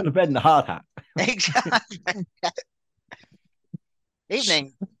that. But go to bed in a hard hat. Exactly.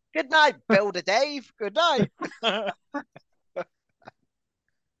 Evening. Good night, Builder Dave. Good night.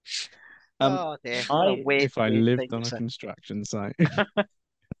 Oh dear. If I lived on a construction site.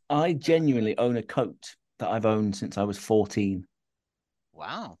 I genuinely own a coat that I've owned since I was 14.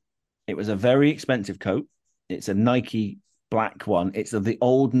 Wow. It was a very expensive coat. It's a Nike black one. It's of the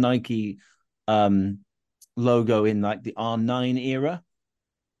old Nike logo in like the R9 era.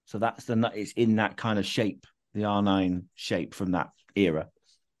 So it's in that kind of shape, the R9 shape from that era.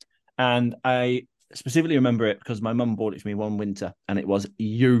 And I specifically remember it because my mum bought it for me one winter and it was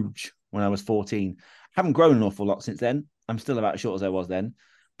huge when I was 14. I haven't grown an awful lot since then. I'm still about as short as I was then,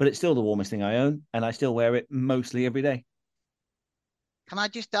 but it's still the warmest thing I own and I still wear it mostly every day. Can I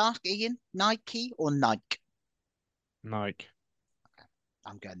just ask, Ian, Nike or Nike? Nike. Okay.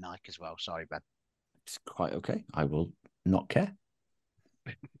 I'm going Nike as well. Sorry, Ben. It's quite okay. I will not care.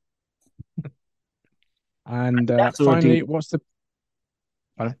 And finally, what's the...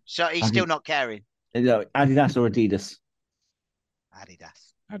 So he's still not caring? No, Adidas or Adidas?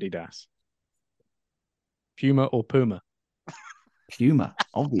 Adidas. Puma or Puma? Puma,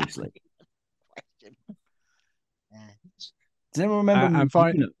 obviously. Does anyone remember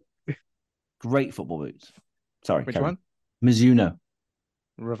Mizuno? Great football boots. Sorry, which one? Mizuno.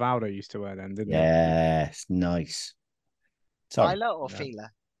 Rivaldo used to wear them, didn't he? Yes, nice. Sorry. Tyler or Fila?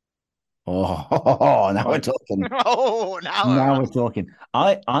 Oh, now we're talking. Now we're talking.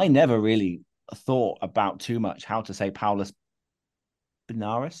 I never really thought about too much how to say Paulus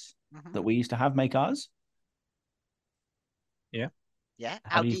Benares that we used to have make ours. Yeah. Yeah.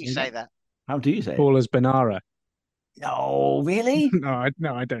 How do you say that? How do you say Paulus Benara. No, really? No, I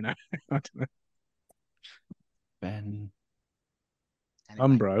don't know. I don't know. Ben. Anyway.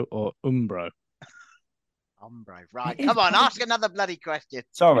 Umbro or Umbro? Umbro. Right. Come on, ask another bloody question.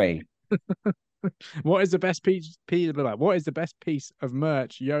 Sorry. What is the best What is the best piece of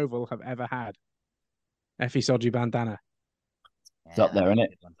merch Yeovil have ever had? Effie Soji bandana. It's up there, isn't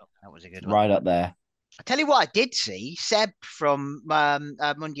it? That was a good one. Right up there. I tell you what, I did see Seb from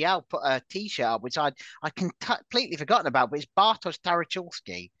Mundial put a T-shirt up, which I'd completely forgotten about, but it's Bartosz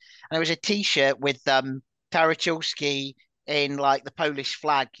Tarachulski, and it was a T-shirt with Tarachulski in like the Polish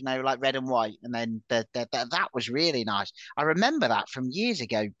flag, like red and white, and then that was really nice. I remember that from years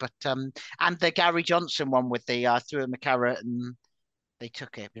ago. But and the Gary Johnson one with the threw him a carrot and they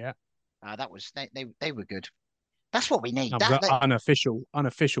took it. Yeah, that was they were good. That's what we need. Unofficial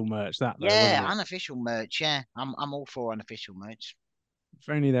merch. Unofficial merch. Yeah, I'm all for unofficial merch. If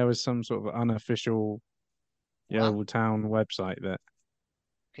only there was some sort of unofficial Yeovil Town website that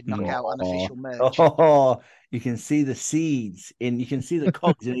could knock out unofficial merch. Oh, you can see the seeds you can see the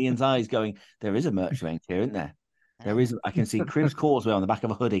cogs in Ian's eyes going, there is a merch range here, isn't there? There is. I can see Cribs Causeway on the back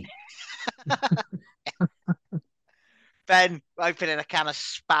of a hoodie. Ben opening a can of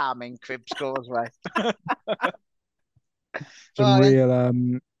spam in Cribs Causeway. Some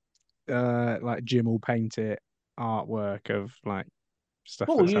real like Jim will paint it artwork of like stuff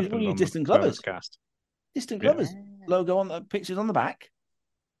that's happened on Distant the Gloverscast. Distant Glovers logo on the pictures on the back.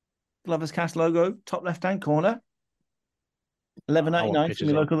 Gloverscast logo, top left-hand corner. $11.99 from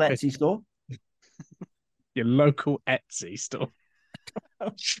your local Etsy store. Your local Etsy store.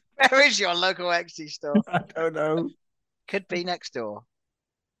 Where is your local Etsy store? I don't know. Could be next door.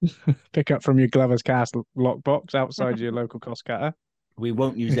 Pick up from your Gloverscast lockbox outside your local Costco. We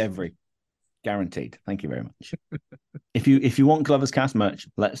won't use every. Guaranteed. Thank you very much. If you want Gloverscast merch,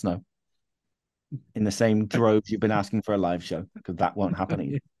 let us know. In the same droves you've been asking for a live show, because that won't happen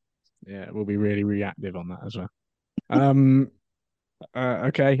either. Yeah, we'll be really reactive on that as well.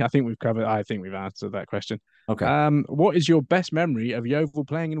 Okay, I think we've answered that question. Okay. What is your best memory of Yeovil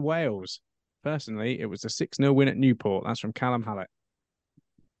playing in Wales? Personally, it was a 6-0 win at Newport. That's from Callum Hallett.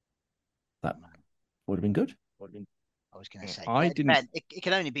 That would have been good. I was going to say, I didn't. Ben, it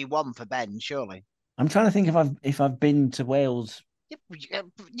can only be one for Ben, surely. I'm trying to think if I've been to Wales.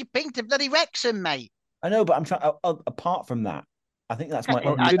 You've been to bloody Wrexham, mate. I know, but I'm trying. Apart from that, I think that's my.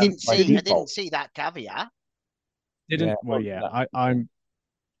 I didn't see that caveat. Didn't.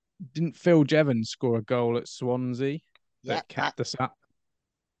 Didn't Phil Jevons score a goal at Swansea that kept us up?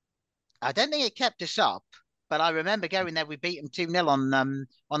 I don't think it kept us up, but I remember going there. We beat them 2-0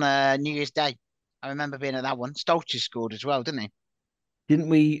 on a New Year's Day. I remember being at that one. Stolcher scored as well, didn't he? Didn't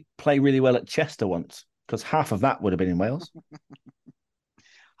we play really well at Chester once? Because half of that would have been in Wales.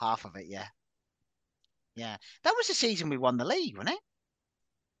 Half of it, yeah. Yeah. That was the season we won the league, wasn't it?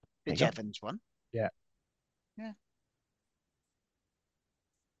 The Jevons one. Yeah. Yeah.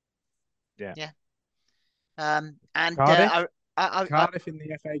 Yeah. Yeah. And Cardiff? Cardiff in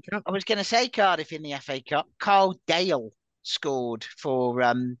the FA Cup. I was going to say Cardiff in the FA Cup. Carl Dale scored for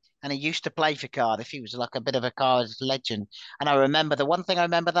and he used to play for Cardiff. He was like a bit of a Cardiff legend. And I remember the one thing I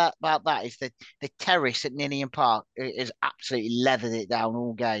remember about that is that the terrace at Ninian Park is absolutely leathered it down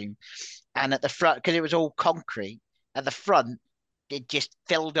all game. And at the front, because it was all concrete, at the front it just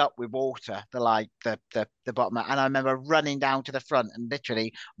filled up with water, the bottom. And I remember running down to the front and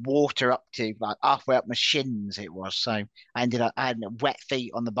literally water up to like halfway up my shins it was. So I had wet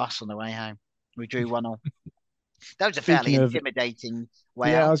feet on the bus on the way home. We drew 1-1. That was a fairly intimidating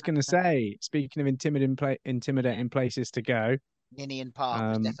way out. I was going to say, speaking of intimidating places to go, Ninian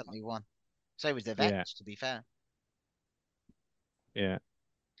Park was definitely one. So was the Vets, to be fair. Yeah.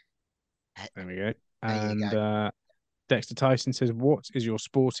 There we go. And Dexter Tyson says, what is your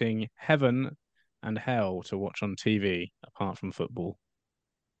sporting heaven and hell to watch on TV apart from football?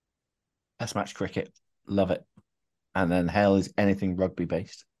 Test match cricket. Love it. And then hell is anything rugby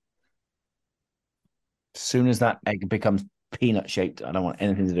based. As soon as that egg becomes peanut shaped, I don't want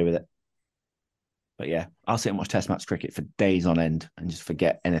anything to do with it. But yeah, I'll sit and watch Test match cricket for days on end and just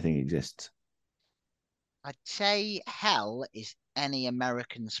forget anything exists. I'd say hell is any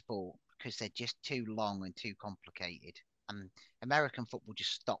American sport because they're just too long and too complicated. And American football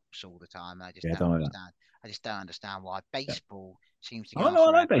just stops all the time. I just don't understand. I just don't understand why. Baseball seems to go on forever.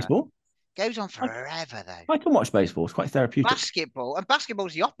 I like baseball. Goes on forever, though. I can watch baseball. It's quite therapeutic.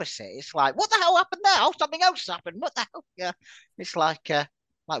 Basketball's the opposite. It's like, what the hell happened there? Oh, something else happened. What the hell? Yeah, it's like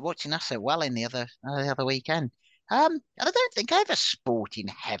watching us at Welling the other weekend. And I don't think I have a sport in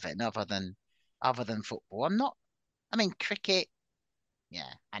heaven other than football. I mean, cricket.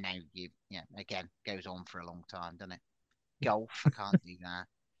 Yeah, I know you. Yeah, again, goes on for a long time, doesn't it? Golf, can't do that.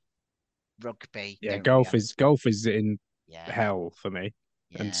 Rugby. Yeah, golf is in hell for me.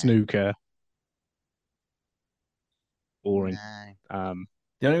 Yeah. And snooker. Boring. No.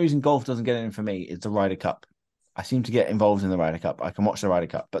 The only reason golf doesn't get in for me is the Ryder Cup. I seem to get involved in the Ryder Cup. I can watch the Ryder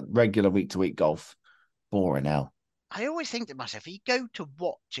Cup, but regular week-to-week golf, boring hell. I always think to myself, if you go to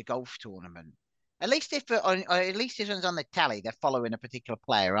watch a golf tournament, at least if it's on the telly, they're following a particular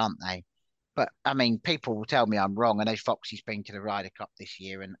player, aren't they? But I mean, people will tell me I'm wrong. I know Foxy's been to the Ryder Cup this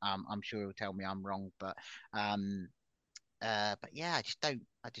year, and I'm sure he'll tell me I'm wrong. But yeah, I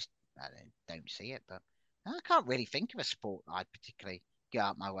don't see it. But I can't really think of a sport that I'd particularly go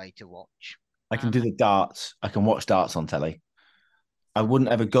out my way to watch. I can do the darts. I can watch darts on telly. I wouldn't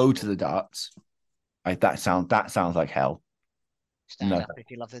ever go to the darts. That sounds like hell. Stand up if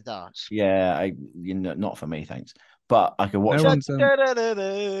you love the darts. Yeah, not for me, thanks. But I could watch.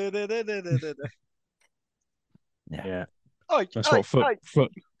 Yeah. That's what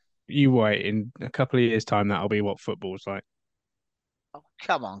foot. You wait, in a couple of years' time, that'll be what football's like. Oh,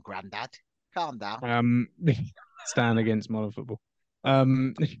 come on, Grandad, calm down. Stand against modern football.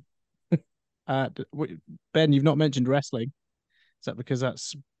 Ben, you've not mentioned wrestling. Is that because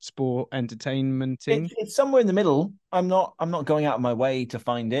that's sport entertainmenting? It's somewhere in the middle. I'm not going out of my way to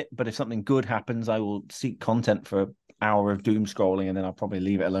find it, but if something good happens, I will seek content for an hour of doom scrolling, and then I'll probably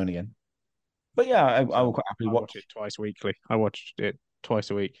leave it alone again. But yeah, I will quite happily watch it twice weekly. I watched it twice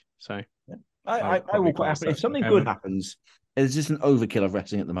a week, so yeah. I will quite happily. If something good happens, there's just an overkill of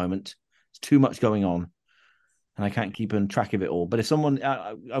wrestling at the moment. It's too much going on. and I can't keep on track of it all. But if someone,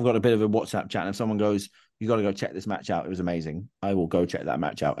 I've got a bit of a WhatsApp chat, and if someone goes, "You got to go check this match out. It was amazing," I will go check that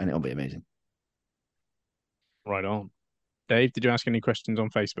match out, and it'll be amazing. Right on. Dave, did you ask any questions on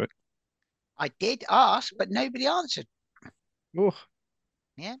Facebook? I did ask, but nobody answered. Oh,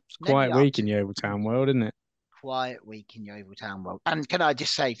 Yeah, it's a quiet week in Yeovil Town world, isn't it? Quiet week in Yeovil Town world. And can I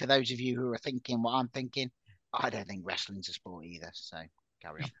just say, for those of you who are thinking what I'm thinking, I don't think wrestling's a sport either. So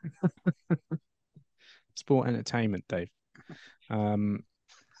carry on. Sport entertainment, Dave.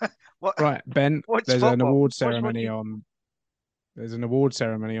 What? Right, Ben. What's There's football? an award What's what ceremony you- on. There's an award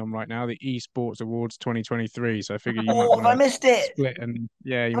ceremony on right now, the Esports Awards 2023. So I figure you might Oh, have I want to missed it? split and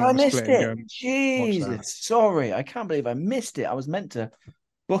you Have might I want to missed split and go it? and watch Jesus, that. sorry, I can't believe I missed it. I was meant to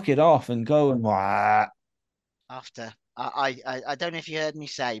book it off and go and After I don't know if you heard me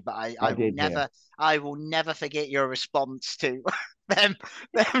say, but I will did, yeah. never forget your response to them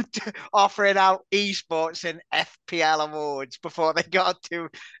offering out esports and FPL awards before they got to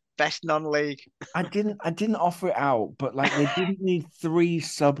best non-league. I didn't offer it out, but like they didn't need 3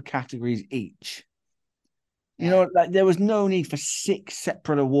 subcategories each. You know, like there was no need for 6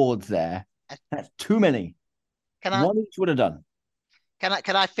 separate awards there. That's too many. One each would have done.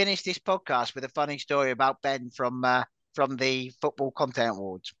 Can I finish this podcast with a funny story about Ben from the Football Content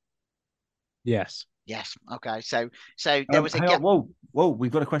Awards? Yes. Yes. Okay. So there was a whoa!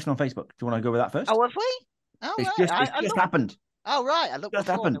 We've got a question on Facebook. Do you want to go with that first? Oh, have we? Oh, it's right. just happened. Oh, right. I looked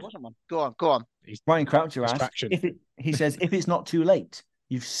before and there wasn't one. Go on. Brian Croucher asked he says, if it's not too late,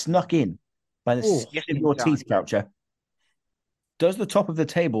 you've snuck in by the skin of your teeth, Croucher. Does the top of the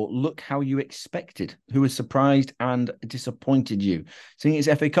table look how you expected? Who has surprised and disappointed you? Seeing it's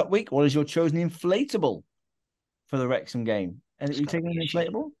FA Cup week, what is your chosen inflatable for the Wrexham game? And you taking an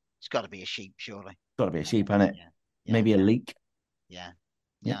inflatable? It's got to be a sheep, surely. It's got to be a sheep, hasn't it? Yeah. Maybe a leak. Yeah.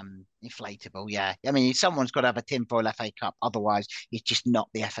 Inflatable, yeah. I mean, someone's got to have a tinfoil FA Cup. Otherwise, it's just not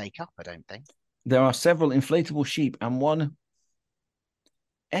the FA Cup, I don't think. There are several inflatable sheep and one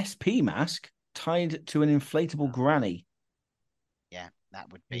SP mask tied to an inflatable granny. Yeah,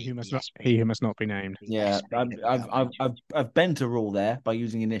 that would be he who must not be named. Yeah, I've bent a rule there by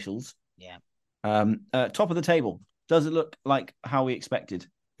using initials. Yeah. Top of the table. Does it look like how we expected?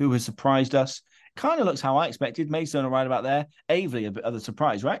 Who has surprised us? Kind of looks how I expected. Maidstone are right about there. Aveley a bit of the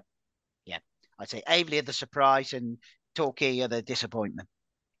surprise, right? Yeah, I'd say Aveley are the surprise and Torquay are the disappointment.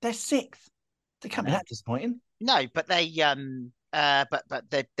 They're 6th. They can't be that disappointing. No, but they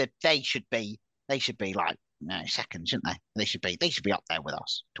they should be like second, shouldn't they? They should be up there with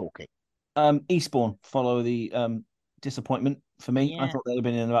us. Torquay. Eastbourne follow the disappointment for me. Yeah. I thought they'd have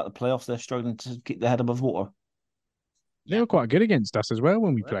been in about the playoffs. They're struggling to keep their head above water. They were quite good against us as well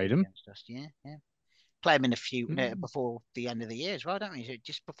when we played them. Us, yeah. Play them in a few before the end of the year as well, don't we?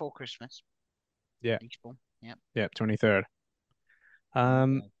 Just before Christmas. Yeah. Eastbourne. Yeah. Yeah, 23rd.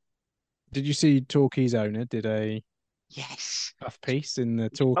 Did you see Torquay's owner did a puff piece in the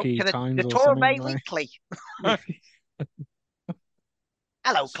Torquay Times? The Torbay Weekly.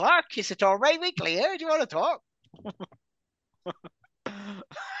 Hello, Clark. It's the Torbay Weekly here. Do you want to talk?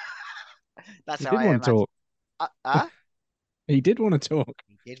 That's how I want to talk. He did want to talk.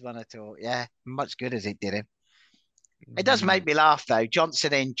 He did want to talk. Yeah, much good as it did him. It does make me laugh though.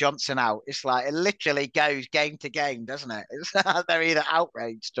 Johnson in, Johnson out. It's like it literally goes game to game, doesn't it? It's they're either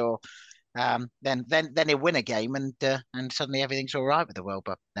outraged or then they win a game and suddenly everything's all right with the world.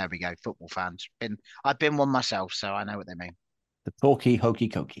 But there we go, football fans. I've been one myself, so I know what they mean. The Torquay hokey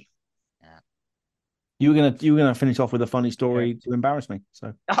cokey. Yeah. You were gonna finish off with a funny story to embarrass me.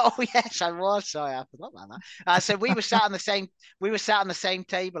 So. Oh yes, I was. Sorry, I forgot about that. So we were sat on the same. We were sat on the same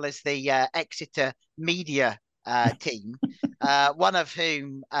table as the Exeter media team. One of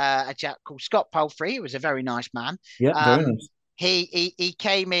whom a chap called Scott Palfrey, who was a very nice man. Yeah, very nice. He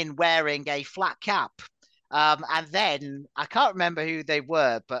came in wearing a flat cap. And then I can't remember who they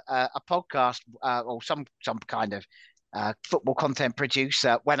were, but a podcast or some kind of football content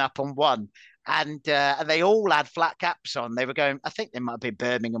producer went up on one. And they all had flat caps on. They were going, I think they might have been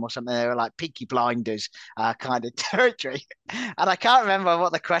Birmingham or something. They were like Peaky Blinders kind of territory. And I can't remember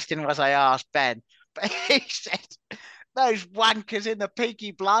what the question was I asked Ben, but he said, those wankers in the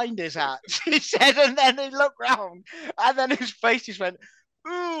Peaky Blinders hats, he said, and then he looked round and then his face just went,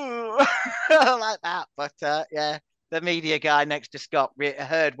 ooh, like that. But yeah, the media guy next to Scott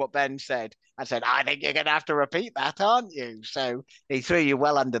heard what Ben said and said, I think you're going to have to repeat that, aren't you? So he threw you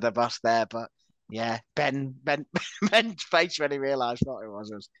well under the bus there. But yeah, Ben's face when he realised what it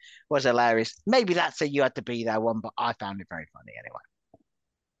was hilarious. Maybe that's a you had to be there one, but I found it very funny anyway.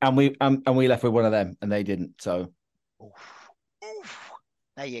 And we left with one of them and they didn't. So oof.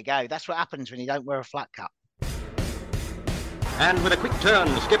 There you go. That's what happens when you don't wear a flat cap. And with a quick turn,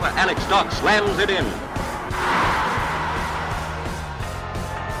 skipper Alex Dock slams it in.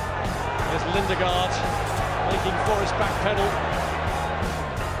 There's Lindegaard making Forrest backpedal.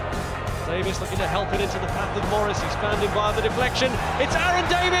 Davis looking to help it into the path of Morris. He's found him via the deflection. It's Aaron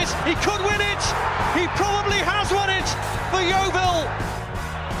Davis. He could win it. He probably has won it for Yeovil.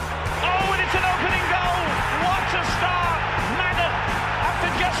 Oh, and it's an opening goal. What a start. Madden,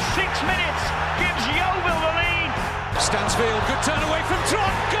 after just 6 minutes, gives Yeovil the lead. Stansfield, good turn away from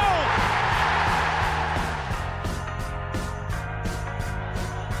Trot.